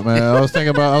thinking about, man. I was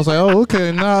like, oh,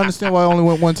 okay, now I understand why I only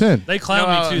went 110. They clowned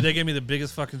No, me too. They gave me the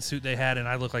biggest fucking suit they had, and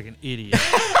I look like an idiot.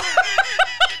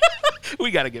 We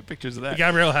got to get pictures of that.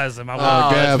 Gabrielle has them. I will. Oh,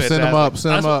 Gab, that's send them up,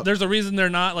 send them up. There's a reason they're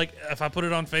not like. If I put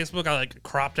it on Facebook, I like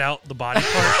cropped out the body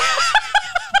part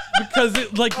because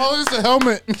it like. Oh, it's a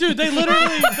helmet. Dude, they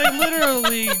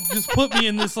literally just put me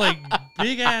in this like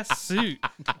big ass suit.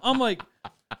 I'm like,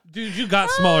 dude, you got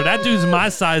smaller. That dude's my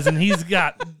size, and he's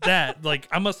got that. Like,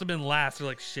 I must have been last. They're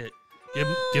like, shit,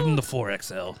 give him the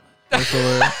 4XL.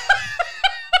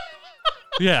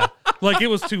 Yeah, like it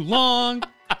was too long.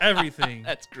 Everything.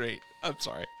 That's great. I'm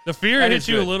sorry. The fear That hits is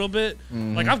you good. a little bit.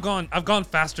 Like I've gone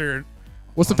faster.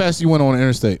 What's the fastest you went on the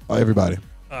interstate? Oh, everybody.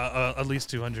 At least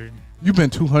 200. You've been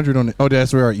 200 on the. Oh,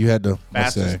 that's right. You had to.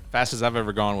 Fastest I've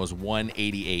ever gone was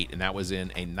 188, and that was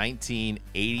in a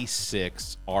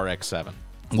 1986 RX-7.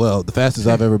 Well, the fastest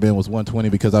I've ever been was 120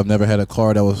 because I've never had a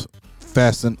car that was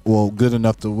fast and good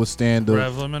enough to withstand the.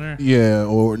 Rev limiter. Yeah,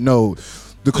 or no.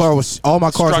 The car was. All my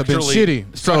cars have been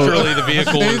shitty. Structurally, the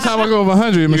vehicle was, Anytime I go over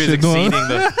 100, my he was shit exceeding doing.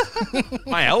 the.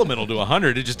 My Element will do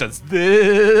 100. It just does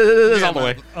this all the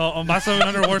way. On my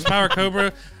 700 horsepower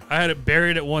Cobra, I had it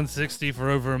buried at 160 for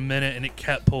over a minute, and it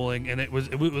kept pulling, and it was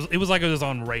like it was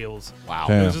on rails. Wow.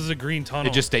 Damn. It was just a green tunnel.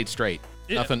 It just stayed straight.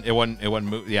 Yeah. Nothing. It wasn't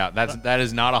move. Yeah, that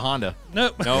is not a Honda.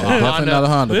 nope. No, a Definitely not a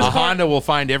Honda. This A car- Honda will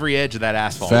find every edge of that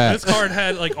asphalt. Fact. This card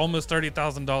had like almost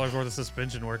 $30,000 worth of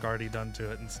suspension work already done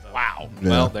to it and stuff. Wow. Yeah.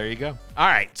 Well, there you go. All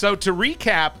right. So to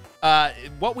recap,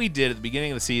 what we did at the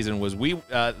beginning of the season was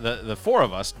the four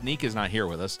of us. Neek is not here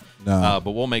with us, No.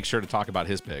 but we'll make sure to talk about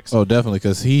his picks. Oh, definitely,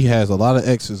 because he has a lot of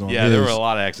X's on Yeah, his. there were a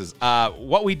lot of X's.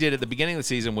 What we did at the beginning of the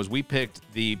season was we picked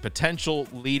the potential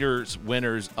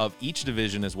winners of each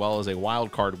division as well as a wild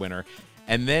card winner,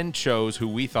 and then chose who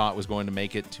we thought was going to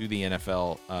make it to the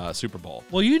NFL Super Bowl.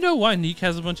 Well, you know why Neek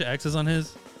has a bunch of X's on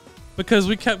his? Because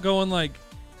we kept going like,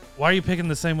 why are you picking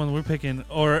the same one we're picking?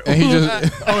 Or And he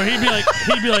just- or he'd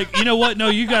be like, you know what? No,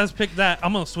 you guys pick that.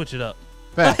 I'm gonna switch it up.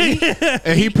 Fact.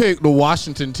 And he picked the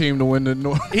Washington team to win the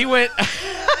North. He went.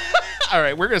 All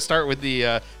right, we're gonna start with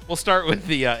the. We'll start with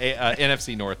the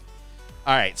NFC North.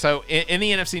 All right, so in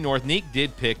the NFC North, Neek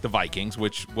did pick the Vikings,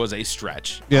 which was a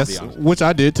stretch. I'll be Yes, honest. which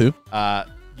I did too.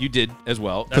 You did as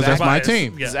well. Because that's my biased.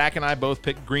 team. Yeah. Zach and I both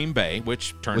picked Green Bay,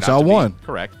 which turned Which out I to won. be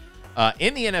correct.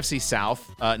 In the NFC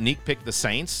South, Neek picked the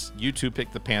Saints. You two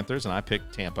picked the Panthers, and I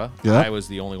picked Tampa. Yeah. I was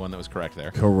the only one that was correct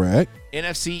there. Correct.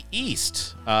 NFC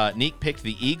East, Neek picked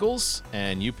the Eagles,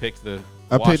 and you picked the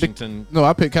I picked Washington.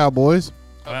 I picked Cowboys.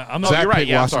 I'm, Oh, Zach you're right. picked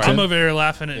Yeah, I'm sorry. Washington. I'm over here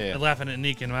laughing at Yeah.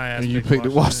 Neek and my ass. And you picked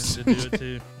picked Washington to do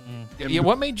it too. Yeah,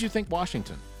 what made you think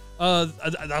Washington?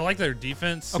 I like their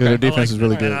defense. Yeah, their defense I is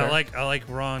really like, good. And I like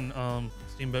Ron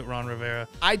Steamboat Ron Rivera.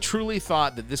 I truly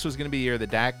thought that this was going to be the year that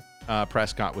Dak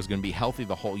Prescott was going to be healthy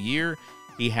the whole year.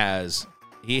 He had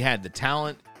the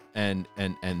talent and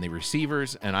the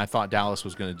receivers, and I thought Dallas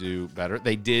was going to do better.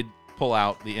 They did pull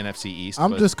out the NFC East.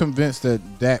 I'm but just convinced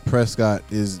that Dak Prescott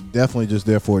is definitely just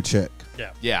there for a check.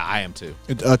 yeah, I am too.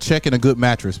 A check and a good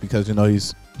mattress because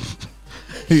he's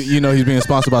he's being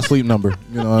sponsored by Sleep Number.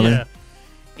 You know what I mean?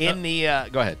 In the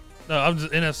go ahead. No, I'm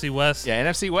just NFC West. Yeah,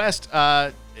 NFC West.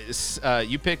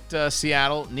 You picked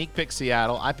Seattle. Neek picked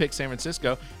Seattle. I picked San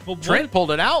Francisco. Well, Trent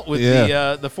pulled it out with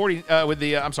Yeah. the 40 with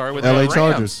the LA the Rams.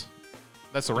 Chargers.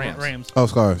 That's the Rams. Rams. Oh,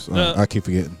 scars. No. I keep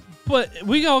forgetting. But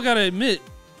we all gotta admit,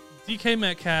 DK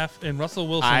Metcalf and Russell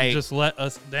Wilson just let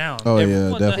us down. Oh, Every- yeah,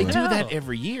 what the They definitely. do hell? that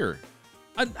every year.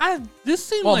 This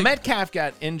seemed Well, like Metcalf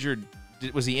got injured.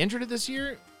 Was he injured this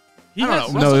year? he I don't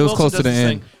has- know. No, Russell it was Wilson close to does the this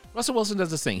end. thing. Russell Wilson does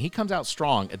this thing. He comes out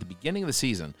strong at the beginning of the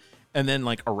season, and then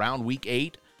like around week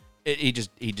 8, he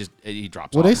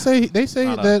drops Well, off. they say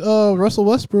Not a- that Russell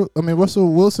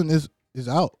Wilson is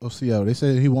out of Seattle. They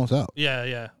say he wants out.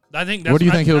 Yeah. I think. Where do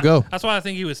you think he'll go? That's why I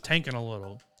think he was tanking a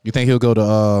little. You think he'll go to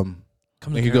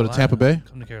Come Think he'll go to Tampa Bay?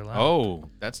 Come to Carolina. Oh,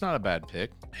 that's not a bad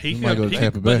pick. he might go to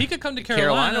Tampa Bay. But he could come to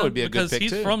Carolina, would be a good because pick,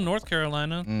 he's too. from North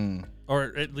Carolina,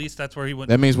 or at least that's where he went.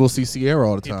 That means we'll see Sierra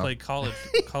all the He time. played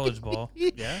college ball.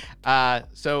 Yeah.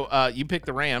 So you picked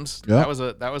the Rams. Yeah.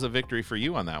 That was a victory for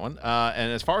you on that one.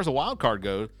 And as far as the wild card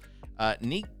goes,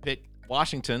 Neek picked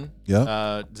Washington.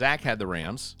 Yeah. Zach had the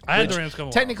Rams. I had which the Rams come.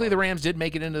 Technically, the Rams did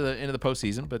make it into the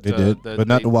postseason, but They did, but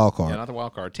not the wild card. Yeah, not the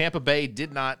wild card. Tampa Bay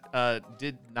did not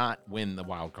win the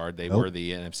wild card. They Nope. were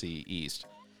the NFC East.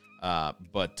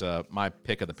 But my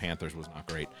pick of the Panthers was not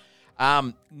great.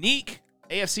 Neek,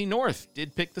 AFC North,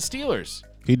 did pick the Steelers.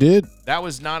 He did. That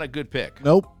was not a good pick.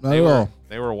 Nope, not They at were, all.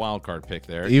 They were a wild card pick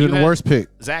there. Even You the had- worst pick,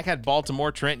 Zach had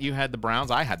Baltimore. Trent, you had the Browns.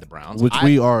 I had the Browns. which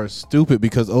we are stupid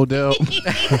because Odell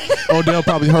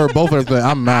probably heard both of us. Like,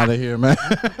 I'm out of here, man.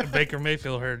 Baker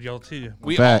Mayfield heard y'all too.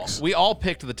 Facts. we all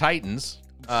picked the Titans.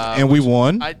 And we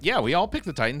won, We all picked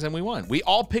the Titans and we won. We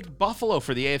all picked Buffalo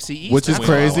for the AFC East, which is and we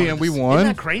crazy, won. and we Isn't won. that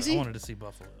I crazy? wanted to see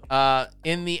Buffalo.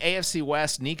 In the AFC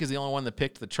West, Neek is the only one that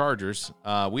picked the Chargers.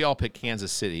 We all picked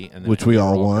Kansas City, and then Which we were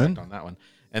all won. correct on that one.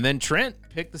 And then Trent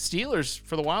picked the Steelers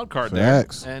for the wild card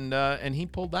Facts. there, and he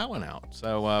pulled that one out.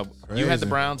 So you had the Crazy.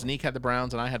 Browns, Neek had the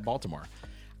Browns, and I had Baltimore.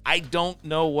 I don't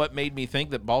know what made me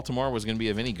think that Baltimore was going to be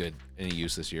of any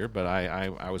use this year, but I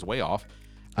was way off.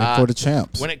 And for the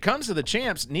champs. When it comes to the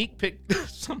champs, Neek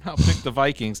somehow picked the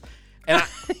Vikings, and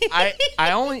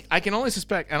I can only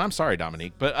suspect, and I'm sorry,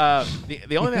 Dominique, but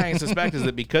the only thing I can suspect is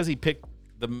that because he picked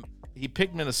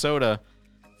Minnesota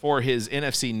for his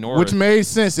NFC North, Which made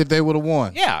sense if they would have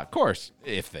won. yeah, of course,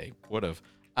 if they would have.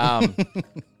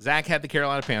 Zach had the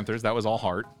Carolina Panthers. That was all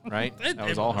heart, right? That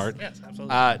was all heart. Yes,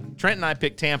 absolutely. Trent and I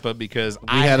picked Tampa because We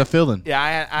had a feeling.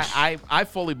 yeah, I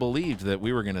fully believed that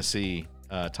we were going to see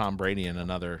Tom Brady in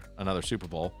another Super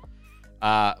Bowl.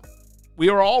 We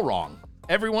were all wrong,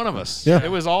 every one of us. Yeah. It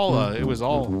was all.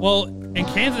 Well, in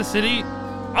Kansas City,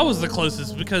 I was the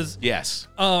closest because Yes.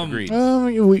 Agreed.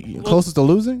 Agreed. Closest to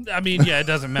losing? I mean, yeah, it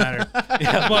doesn't matter.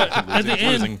 But at the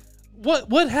end, Losing.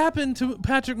 what happened to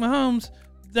Patrick Mahomes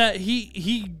that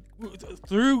he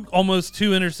threw almost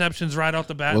 2 interceptions right off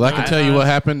the bat? Well, I can tell you what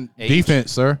happened. Age.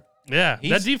 Defense, sir. Yeah,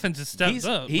 He's- that defense has stepped He's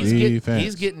up.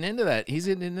 Defense. getting into that. He's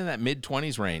getting into that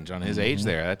mid-20s range on his age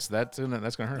there. That's going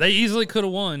to hurt. They easily could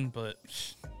have won, but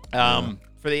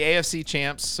For the AFC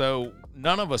champs, so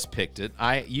none of us picked it.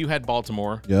 You had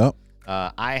Baltimore. Yep.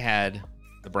 I had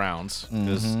the Browns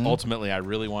because ultimately I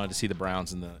really wanted to see the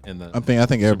Browns in the. I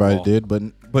think everybody Bowl. did, but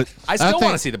I still think,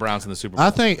 want to see the Browns in the Super Bowl. I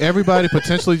think everybody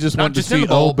potentially just Not wanted to just in see the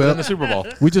bowl, but in Odell. the Super Bowl.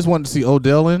 We just wanted to see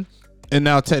Odell in, and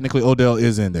now technically Odell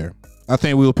is in there. I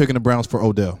think we were picking the Browns for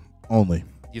Odell only.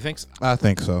 You think so? I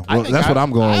think so. I Well, think that's what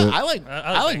I'm going with. I like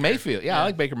Baker. Mayfield. Yeah, I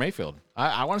like Baker Mayfield.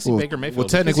 I want to see Baker Mayfield. Well,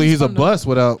 because technically he's a fun to- bust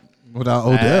without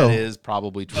Odell. That is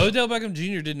probably true. Odell Beckham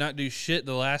Jr. did not do shit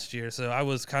the last year, so I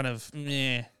was kind of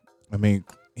meh. I mean,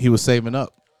 he was saving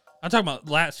up. I'm talking about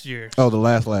last year. Oh, the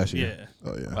last year. Yeah.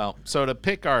 Oh yeah. Well, so to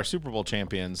pick our Super Bowl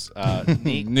champions,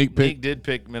 Neek Neek did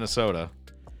pick Minnesota.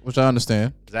 Which I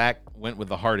understand. Zach went with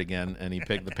the heart again, and he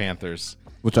picked the Panthers.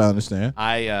 Which I understand.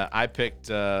 I picked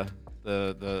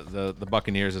the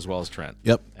Buccaneers as well as Trent.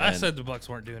 Yep. I And said the Bucks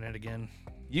weren't doing it again.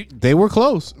 They were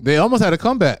close. They almost had a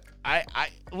comeback. I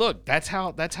look. That's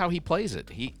how he plays it.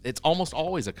 It's almost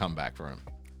always a comeback for him.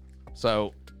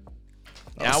 So.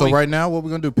 now So we- right now, what we're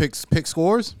gonna do? Pick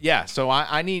scores. Yeah. So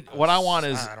I need what I want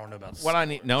is I don't know about what I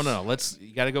need. No.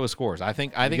 You got to go with scores. I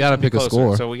think it's gotta gonna be pick a closer.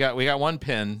 score. So we got one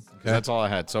pin. That's all I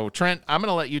had. So Trent, I'm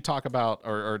gonna let you talk about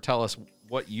or tell us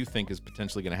what you think is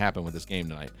potentially gonna happen with this game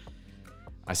tonight.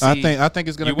 I see. I think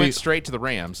it's gonna you be. went straight to the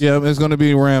Rams. Yeah, it's gonna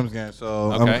be a Rams game.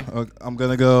 So Okay. I'm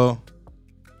gonna go.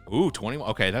 Ooh, 21.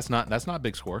 Okay, that's not a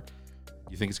big score.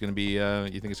 You think it's gonna be? You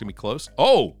think it's gonna be close?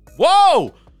 Oh,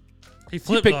 whoa! He You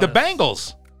flipped picked the on us.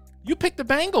 Bengals. You picked the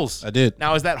Bengals. I did.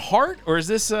 Now is that heart or is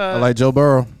this? I like Joe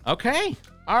Burrow. Okay.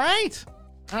 All right.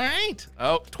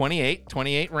 Oh,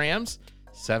 28 Rams,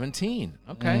 17.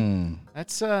 Okay.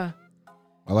 That's I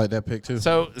like that pick too.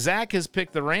 So Zach has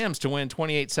picked the Rams to win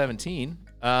 28-17.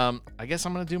 I guess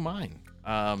I'm going to do mine.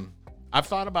 I've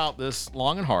thought about this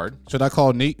long and hard. Should I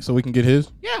call Neek so we can get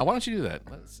his? Yeah, why don't you do that?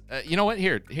 Let's, you know what?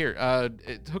 Here.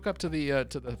 Hook up to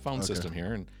the phone system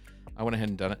here, and I went ahead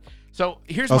and done it. So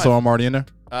here's Oh, my. so I'm already in there.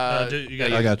 Dude, you yeah,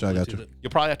 gotta I got you. Bluetooth it.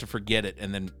 You'll probably have to forget it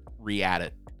and then re-add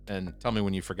it, and tell me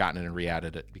when you've forgotten it and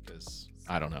re-added it because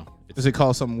I don't know. Is it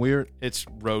called something weird? It's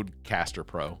Rodecaster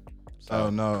Pro. So Oh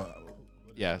no.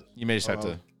 yeah, you may just have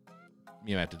to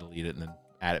delete it and then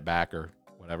add it back or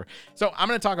whatever. So I'm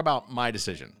going to talk about my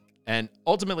decision, and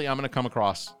ultimately I'm going to come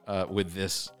across with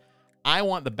this. I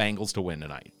want the Bengals to win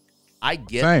tonight. I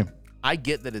get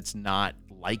that it's not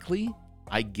likely.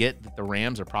 I get that the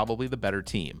Rams are probably the better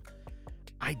team.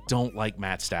 I don't like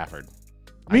Matt Stafford.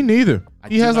 Me neither. I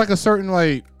He do has not- like a certain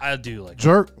like I do like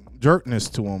jerkness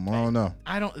to him. I don't know.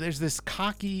 There's this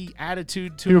cocky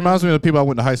attitude to He him. reminds me of the people I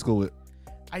went to high school with.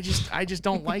 I just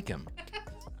don't like him.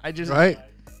 Right?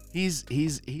 He's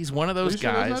one of those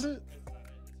guys.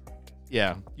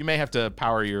 Yeah, you may have to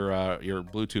power your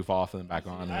Bluetooth off and then back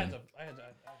on.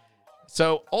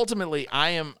 So ultimately,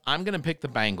 I'm going to pick the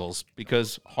Bengals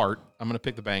because heart. I'm going to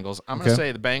pick the Bengals. I'm going to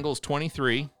say the Bengals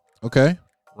 23, Okay.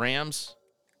 Rams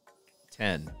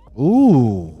 10.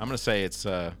 Ooh. I'm going to say it's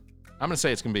going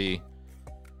to be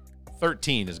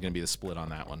 13 is going to be the split on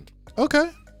that one. Okay.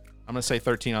 I'm going to say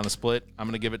 13 on the split. I'm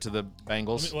going to give it to the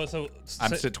Bengals.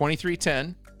 I'm at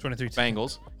 23-10. 23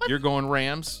 Bengals. You're going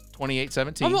Rams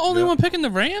 28-17. I'm the only one picking the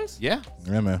Rams? Yeah.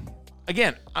 Yeah, man.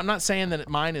 Again, I'm not saying that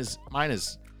mine is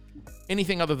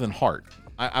anything other than heart.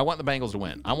 I want the Bengals to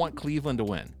win. I want Cleveland to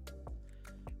win.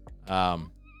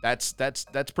 That's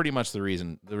pretty much the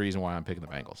reason why I'm picking the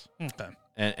Bengals. Okay.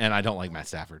 And I don't like Matt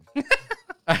Stafford.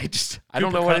 I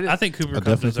don't know what it is. I think Cooper Kupp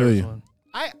definitely feel deserves you. one.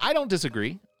 I don't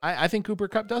disagree. I think Cooper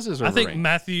Kupp does deserve I think a ring.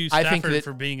 Matthew I think Stafford that-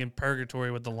 for being in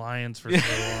purgatory with the Lions for so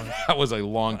long. That was a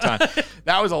long time.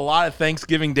 That was a lot of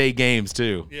Thanksgiving Day games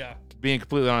too. Yeah. Being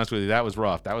completely honest with you, that was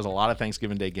rough. That was a lot of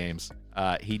Thanksgiving Day games.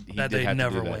 He That did they have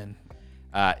never to do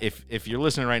that. win. If you're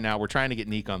listening right now, we're trying to get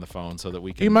Neek on the phone so that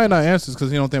we can. He might not answer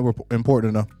because he don't think we're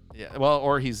important enough. Yeah, well,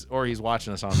 or he's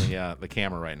watching us on the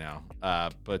camera right now.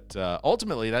 But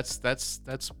ultimately, that's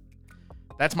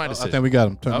my decision. I think we got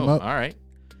him. Turn him all up. right.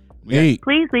 Please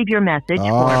leave your message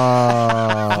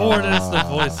for Forward is the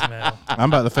voicemail. I'm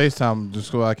about to FaceTime him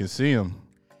just so I can see him.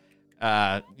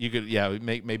 You could,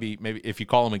 maybe if you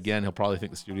call him again, he'll probably think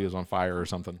the studio's on fire or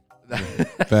something.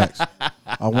 Facts.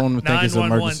 I want him to think it's an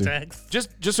 911 emergency. text.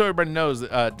 Just so everybody knows,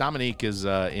 Dominique is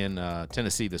in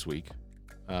Tennessee this week,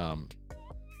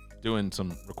 doing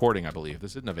some recording. I believe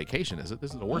this isn't a vacation, is it?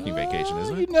 This is a working vacation,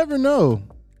 isn't You it? never know.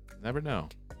 Never know.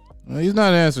 He's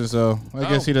not answering, so I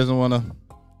guess he doesn't want to.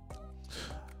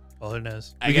 Well, who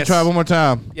knows? We can try one more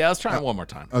time. Yeah, let's try it one more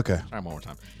time. Okay. Try it one more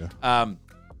time. Yeah.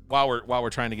 While we're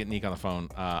trying to get Neek on the phone,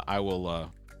 I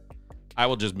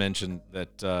will just mention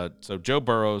that so Joe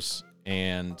Burrows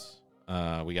and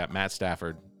we got Matt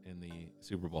Stafford in the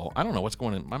Super Bowl. I don't know what's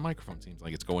going on. My microphone seems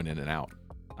like it's going in and out.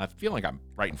 I feel like I'm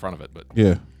right in front of it, but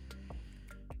Yeah.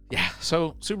 yeah.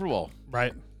 So Super Bowl.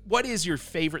 Right. What is your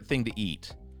favorite thing to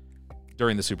eat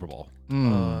during the Super Bowl?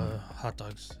 Hot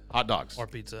dogs Hot dogs. or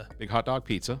pizza. Big hot dog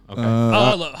pizza. Okay.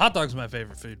 Look, hot dogs are my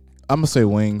favorite food. I'm gonna say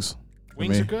wings. for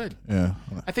Wings me. are good. Yeah.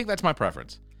 I think that's my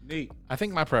preference. Neat. I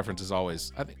think my preference is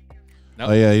always. I think. No.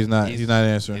 Oh yeah, he's not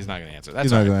answering. He's not going to answer.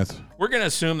 That's not all right. gonna answer. We're going to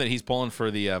assume that he's pulling for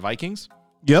the Vikings.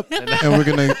 Yep. And we're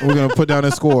gonna put down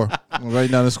his score. We'll write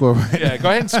down the score right Yeah, go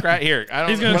ahead and scratch here.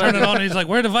 He's going to turn it on and he's like,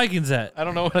 where are the Vikings at? I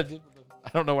don't know what I did. I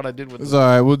don't know what I did with. It's all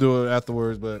right. We'll do it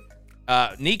afterwards, but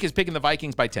Neek is picking the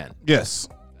Vikings by 10. yes.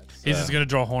 He's just going to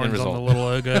draw horns on result. the little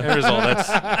logo. End result.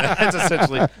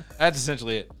 That's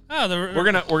essentially it. Oh, We're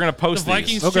gonna post the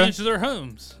Vikings these. Okay. changed their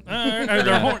homes.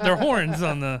 Their horns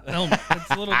on the helmet. It's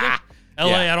a little different. LA,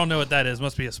 Yeah. I don't know what that is.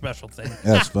 Must be a special thing.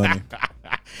 That's funny.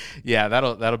 Yeah,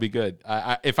 that'll be good.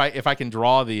 If I can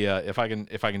draw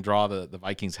the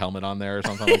Vikings helmet on there or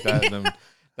something like that, then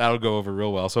that'll go over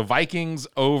real well. So Vikings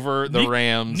over the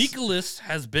Rams. Nicholas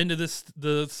has been to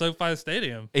the SoFi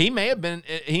Stadium. He may have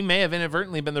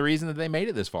inadvertently been the reason that they made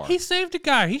it this far. He saved a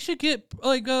guy. He should get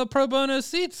like pro bono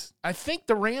seats. I think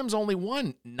the Rams only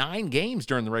won 9 games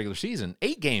during the regular season.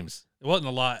 8 games. It wasn't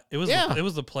a lot. It was Yeah. it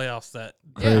was the playoffs that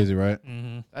Crazy, right?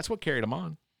 That's what carried them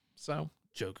on. So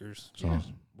jokers. yeah.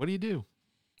 What do you do?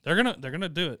 They're gonna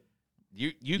do it.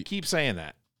 You keep saying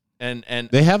that, and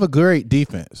They have a great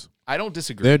defense. I don't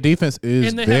disagree. Their defense is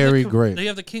And they very have great. They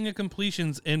have the king of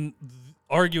completions and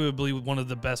arguably one of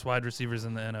the best wide receivers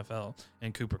in the NFL,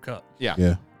 and Cooper Kupp. yeah.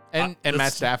 Yeah. And this-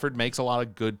 Matt Stafford makes a lot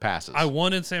of good passes. I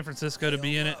wanted San Francisco to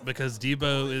be in it because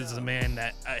Debo is a man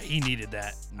that he needed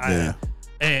that. Yeah.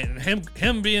 And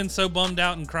him being so bummed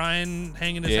out and crying,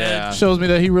 hanging his Yeah. head. Shows me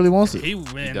that he really wants it.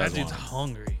 Man, does that dude's want it.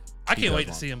 hungry. I can't does wait to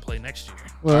want see him play next year.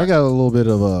 Well, I got a little bit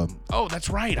of Oh, that's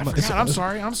right. I forgot. I'm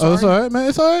sorry. I'm Oh, sorry. it's all right, man.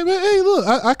 It's all right, man. Hey, look,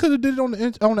 I could have did it on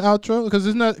the outro because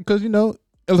it's not because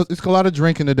it's a lot of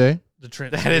drinking today. The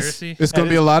Trent That is- conspiracy. It's gonna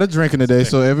be a lot of drinking today,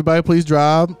 so everybody please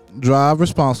drive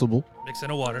responsible. Mix in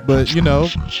a water. But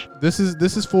this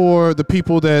is for the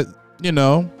people that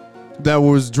that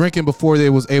was drinking before they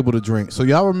was able to drink. So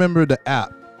y'all remember the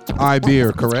app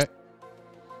iBeer, correct?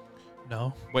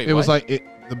 No. Wait, It was what? like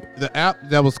the app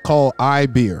that was called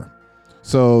iBeer.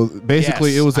 So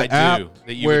basically, Yes, it was I an do. app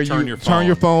That you where would turn you your turn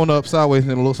your phone. phone up sideways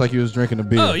and it looks like you was drinking a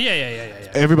beer. Oh yeah.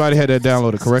 Everybody had that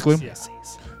downloaded correctly. Yes.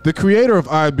 The creator of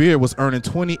iBeer was earning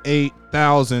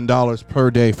 $28,000 per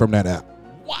day from that app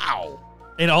Wow.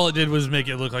 And all it did was make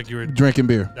it look like you were. drinking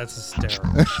beer. That's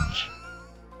hysterical.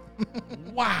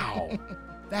 Wow.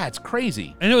 That's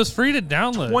crazy. And it was free to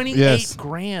download. 28 Yes.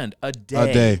 grand a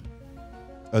day.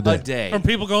 A day. A day. From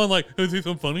people going like, "Is this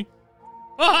so funny?"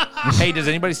 Hey, does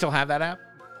anybody still have that app?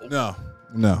 No.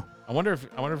 I wonder if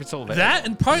it's still available. That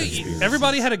and probably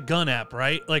everybody had a gun app,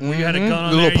 right? Like where you had a gun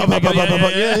on The there. little you make pop, it- pop, pop,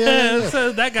 pop, yeah.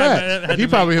 So that guy Fact. had He to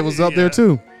probably make- was up yeah. there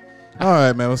too. All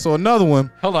right, man. So another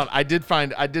one. Hold on, I did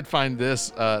find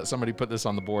this. Somebody put this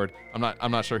on the board.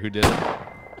 I'm not sure who did it.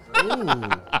 Ooh.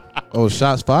 Oh,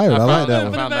 shots fired. I like that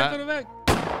one. Found that.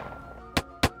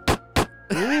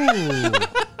 Ooh.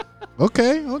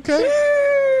 Okay.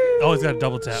 Oh, he's got a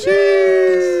double tap.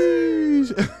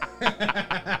 Sheesh.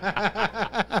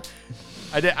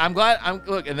 I did. I'm glad.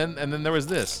 Look, and then there was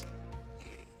this.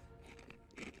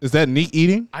 Is that neat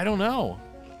eating? I don't know.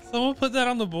 Someone put that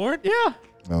on the board? Yeah.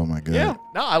 Oh my god. Yeah.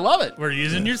 No, I love it. We're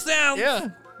using your sounds. Yeah.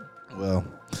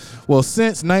 Well,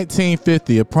 since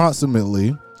 1950,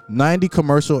 approximately 90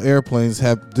 commercial airplanes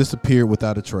have disappeared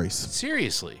without a trace.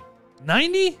 Seriously.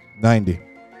 90? 90.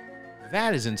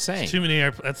 That is insane. Too many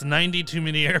That's 90 too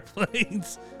many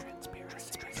airplanes.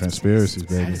 Conspiracies,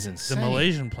 baby. That is The insane.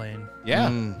 Malaysian plane.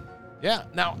 Yeah. Yeah.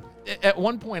 Now, at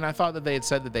one point, I thought that they had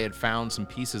said that they had found some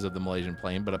pieces of the Malaysian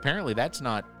plane, but apparently that's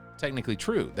not technically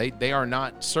true. They are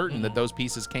not certain that those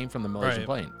pieces came from the Malaysian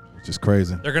plane. Which is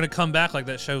crazy. They're going to come back like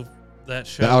that show. The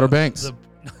Outer Banks.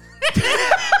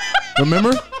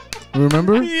 Remember?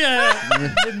 Yeah.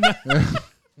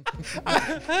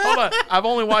 Hold on. I've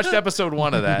only watched episode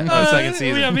 1 of that, the second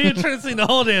season. Yeah, me and Trent seen the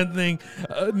whole damn thing.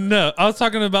 No, I was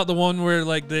talking about the one where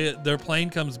like their plane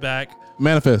comes back.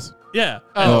 Manifest. Yeah.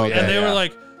 Oh, and they were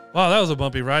like, wow, that was a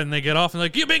bumpy ride. And they get off and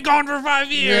like, you've been gone for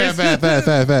 5 years. Yeah, fact.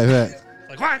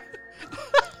 Like, what?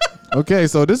 Okay,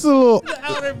 so this is a little. The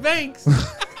Outer Banks.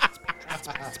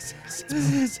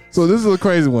 So this is a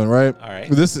crazy one, right? All right.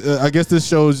 This, I guess, this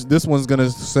shows. This one's gonna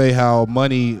say how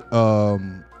money,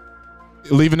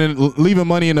 leaving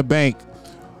money in the bank.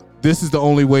 This is the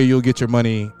only way you'll get your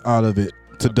money out of it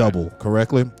to double.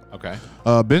 Correctly. Okay.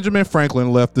 Benjamin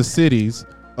Franklin left the cities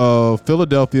of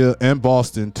Philadelphia and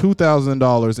Boston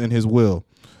 $2,000 in his will,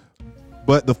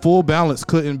 but the full balance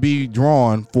couldn't be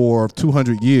drawn for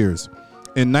 200 years.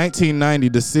 In 1990,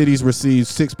 the cities received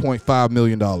 $6.5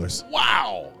 million.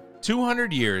 Wow.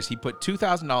 200 years, he put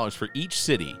 $2,000 for each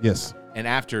city. Yes. And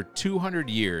after 200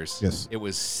 years, Yes. it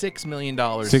was $6 million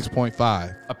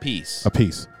 6.5 a piece. a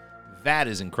piece. That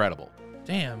is incredible.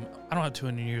 Damn, I don't have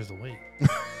 200 years to wait.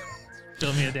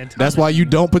 Fill me a damn time. That's why you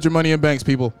don't put your money in banks,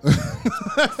 people.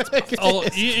 Oh,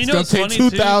 you know It's what's gonna funny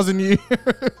take 2,000 years.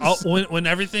 Oh, when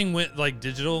everything went like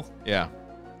digital, Yeah.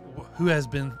 who has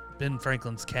Ben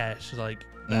Franklin's cash, like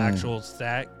the actual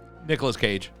stack? Nicolas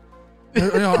Cage.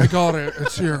 Yeah, I got it.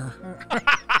 It's here.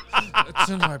 It's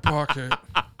in my pocket.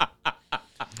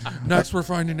 Next, we're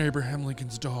finding Abraham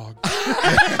Lincoln's dog.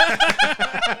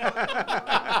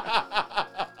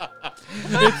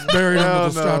 It's buried under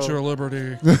the Statue of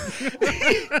Liberty.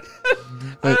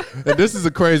 And this is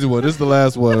a crazy one. This is the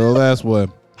last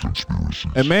one.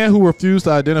 A man who refused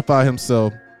to identify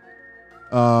himself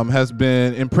has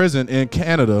been imprisoned in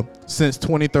Canada since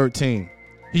 2013.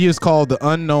 He is called the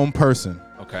Unknown Person.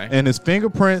 Okay. And his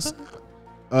fingerprints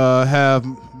have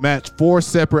matched 4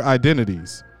 separate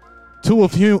identities, two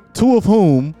of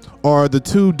whom are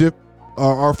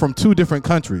are from 2 different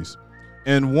countries,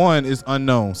 and one is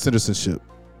unknown citizenship.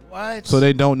 What? So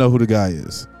they don't know who the guy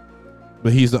is,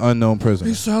 but he's the unknown prisoner.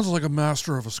 He sounds like a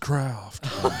master of his craft.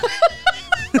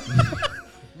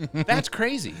 That's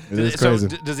crazy. It is So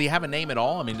crazy. does he have a name at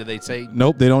all? I mean, do they say?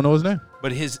 Nope, they don't know his name.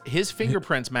 But his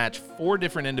fingerprints match 4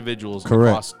 different individuals Correct.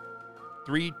 across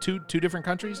two different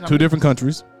countries. How 2 many? different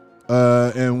countries,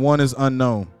 and one is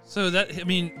unknown. So that, I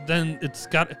mean, then it's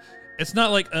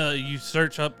not like you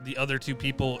search up the other 2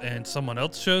 people and someone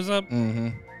else shows up. Mm-hmm.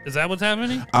 Is that what's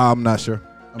happening? I'm not sure.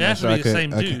 I'm It not has to sure. be I the can't-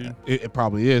 same I can't- dude. It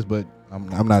probably is, but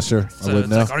I'm not sure. I So wouldn't it's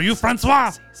know. like, are you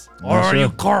Francois or Not are sure. you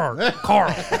Carl?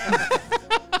 Carl,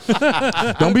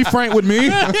 Don't be frank with me.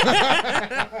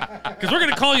 because we're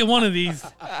gonna call you one of these.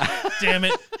 Damn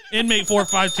it, inmate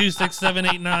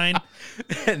 4526789.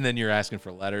 And then you're asking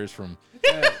for letters from.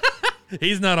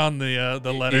 He's not on the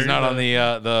letter. He's not on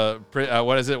the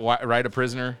what is it? Right a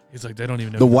prisoner. He's like, they don't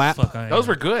even know The who WAP. the fuck I am. Those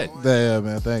were good. Yeah,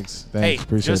 man. Thanks. Hey,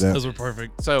 Appreciate just that. Those were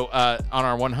perfect. So on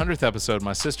our 100th episode,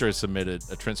 my sister has submitted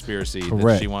a conspiracy that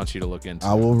Correct. she wants you to look into.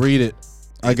 I will read it.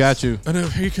 I got you. And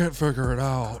if he can't figure it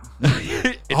out,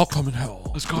 I'll come and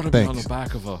help. It's got to be on the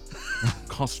back of a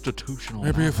constitutional.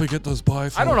 Maybe if we get those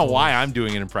bifocals. I don't know why I'm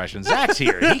doing an impression. Zach's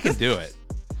here. He can do it.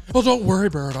 Oh, don't worry,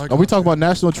 Barrett. I Are we got talking about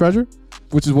National Treasure,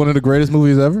 which is one of the greatest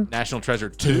movies ever? National Treasure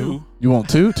 2. You want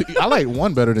 2? I like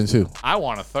 1 better than 2. I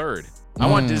want a 3rd. I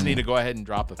want Disney to go ahead and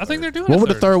drop the 3rd. I think they're doing. What a would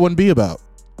the 3rd one be about?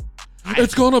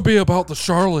 It's going to be about the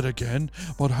Charlotte again,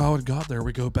 but how it got there,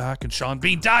 we go back and Sean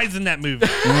Bean dies in that movie.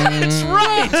 That's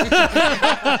right.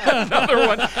 Another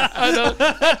one.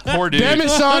 Poor dude. Damn it,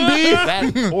 Sean B.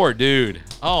 That poor dude.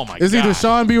 Oh my god. It's either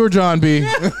Sean B or John B.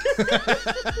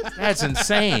 That's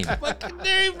insane.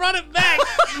 They run it back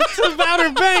to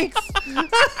Outer Banks.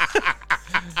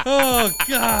 Oh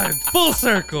God, full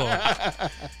circle.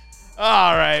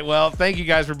 All right. Well, thank you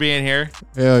guys for being here.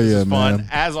 Hell This yeah, is fun man.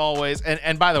 as always.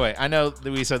 And by the way, I know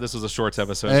that we said this was a shorts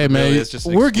episode. Hey, but man, really it's just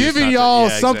an we're excuse giving not y'all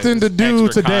to, something to do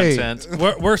extra today.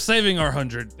 content. We're saving our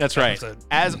 100. That's right. episode.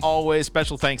 As always,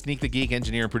 special thanks Neek the Geek,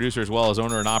 engineer and producer, as well as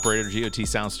owner and operator of GOT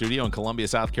Sound Studio in Columbia,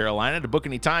 South Carolina. To book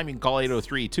any time, you can call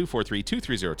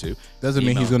 803-243-2302. Doesn't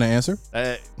mean he's going to answer.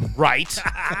 Right.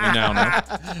 You now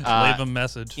know. Leave a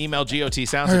message. Email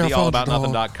gotsounds Hey, I at found your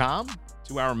theallaboutnothing.com.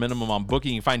 2-hour minimum on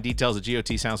booking. You can find details at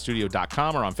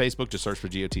gotsoundstudio.com or on Facebook. Just search for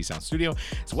GOT Sound Studio.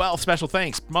 As well, special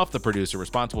thanks, Muff the Producer,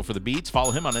 responsible for the beats.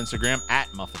 Follow him on Instagram at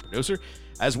Muff the Producer.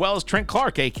 As well as Trent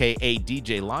Clark, a.k.a.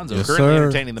 DJ Lonzo, Yes, currently sir.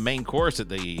 entertaining the main course at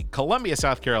the Columbia,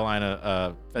 South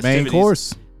Carolina festivities. Main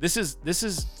course. This is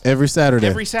Every Saturday.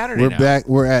 Every Saturday We're now. back.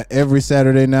 We're at every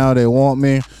Saturday now. They want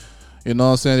me. You know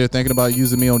what I'm saying? They're thinking about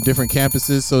using me on different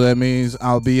campuses. So that means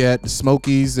I'll be at the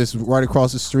Smokies. That's right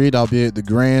across the street. I'll be at the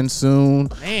Grand soon.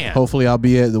 Man. Hopefully I'll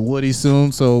be at the Woody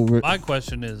soon. So My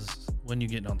question is, when you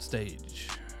get on stage?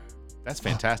 That's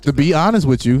fantastic. to be honest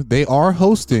with you, they are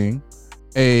hosting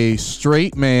a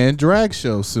straight man drag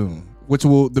show soon, which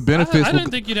will the benefits. I will-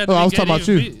 didn't think you'd have to Oh, I be was talking gay about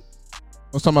to you. be-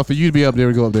 I was talking about for you to be up there.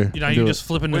 We go up there. You know, and you do just it.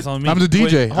 flipping this on me. I'm the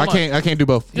DJ. hold on. I can't do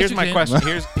both. Here's you my can. question.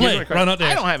 Here's Play, my question. run out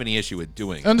there. I don't have any issue with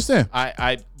doing it. I understand.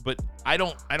 But I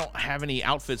don't have any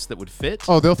outfits that would fit.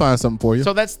 Oh, they'll find something for you.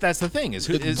 So that's the thing is,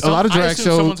 A lot of I drag assume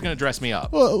shows- someone's going to dress me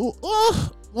up. Well,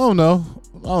 I don't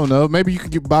know. Maybe you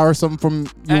could borrow something from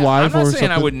your wife I'm or not saying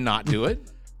something. I would not do it.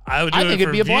 I would do I it think for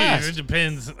it'd be a views. blast. It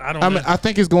depends. I don't I know. mean, I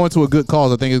think it's going to a good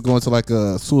cause. I think it's going to like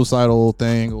a suicidal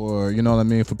thing, or you know what I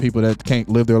mean, for people that can't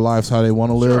live their lives how they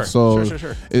want to live. So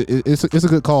Sure. It's a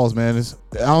good cause, man.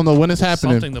 I don't know when it's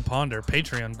happening. Something to ponder.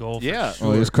 Patreon goal. For Yeah.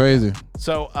 Oh, Sure. it's crazy.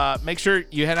 So make sure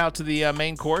you head out to the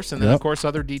main course, and then Yep. of course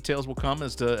other details will come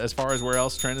as far as where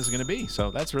else Trent is going to be. So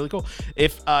that's really cool.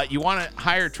 If you want to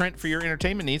hire Trent for your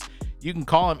entertainment needs, you can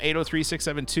call him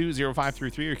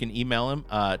 803-672-0533, or you can email him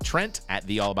Trent at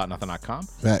theallaboutnothing.com.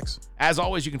 Facts. As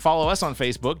always, you can follow us on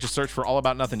Facebook. Just search for All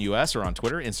About Nothing US, or on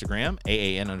Twitter, Instagram,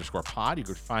 AAN_pod. You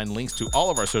can find links to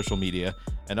all of our social media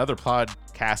and other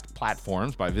podcast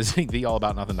platforms by visiting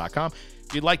theallaboutnothing.com.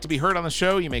 If you'd like to be heard on the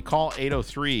show, you may call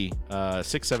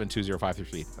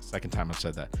 803-672-0533. That's the second time I've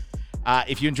said that.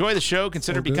 If you enjoy the show,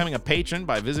 consider becoming a patron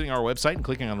by visiting our website and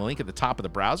clicking on the link at the top of the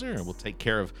browser, and we'll take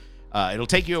care of it'll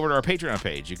take you over to our Patreon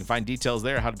page. You can find details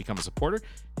there how to become a supporter.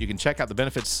 You can check out the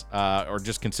benefits or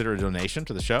just consider a donation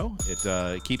to the show.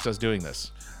 It keeps us doing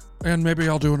this. And maybe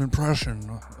I'll do an impression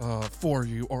for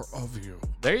you or of you.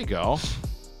 There you go.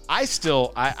 The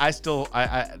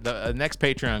next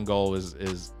Patreon goal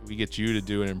is we get you to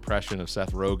do an impression of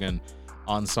Seth Rogen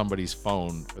on somebody's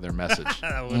phone for their message.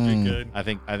 That would be good. I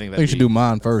think I think you should do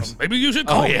mine first. Maybe you should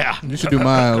call. Oh yeah. You should do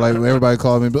mine. Like everybody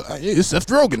call me, but hey, it's Seth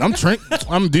Rogen. I'm Trent.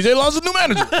 I'm DJ Lonzo's new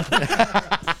manager.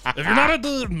 If you're not at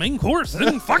the main course,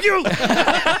 then fuck you.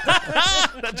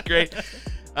 That's great.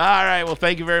 All right. Well,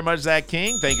 thank you very much, Zach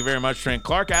King. Thank you very much, Trent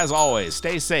Clark. As always,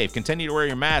 stay safe. Continue to wear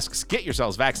your masks. Get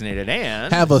yourselves vaccinated,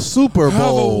 and Have a Super Have a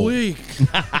Bowl. week.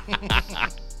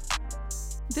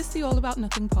 This The All About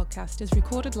Nothing podcast is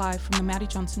recorded live from the Maddie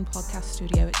Johnson podcast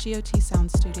studio at GOT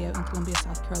Sound Studio in Columbia,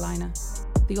 South Carolina.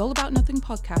 The All About Nothing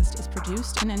podcast is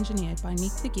produced and engineered by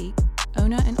Neek the Geek,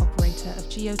 owner and operator of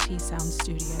GOT Sound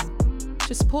Studio.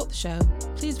 To support the show,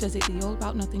 please visit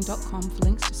theallaboutnothing.com for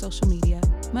links to social media,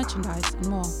 merchandise, and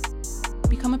more.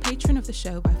 Become a patron of the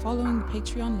show by following the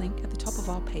Patreon link at the top of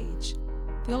our page.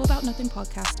 The All About Nothing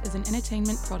podcast is an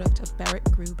entertainment product of Barrett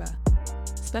Gruber.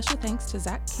 Special thanks to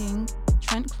Zach King,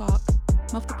 Trent Clark,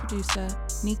 Muff the Producer,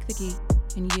 Neek the Geek,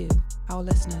 and you, our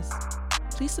listeners.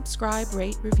 Please subscribe,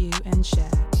 rate, review, and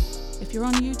share. If you're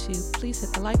on YouTube, please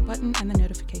hit the like button and the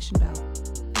notification bell.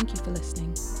 Thank you for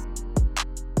listening.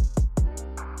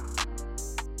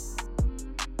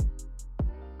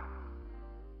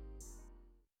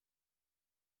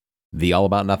 The All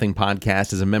About Nothing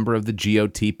podcast is a member of the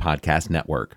GOT Podcast Network.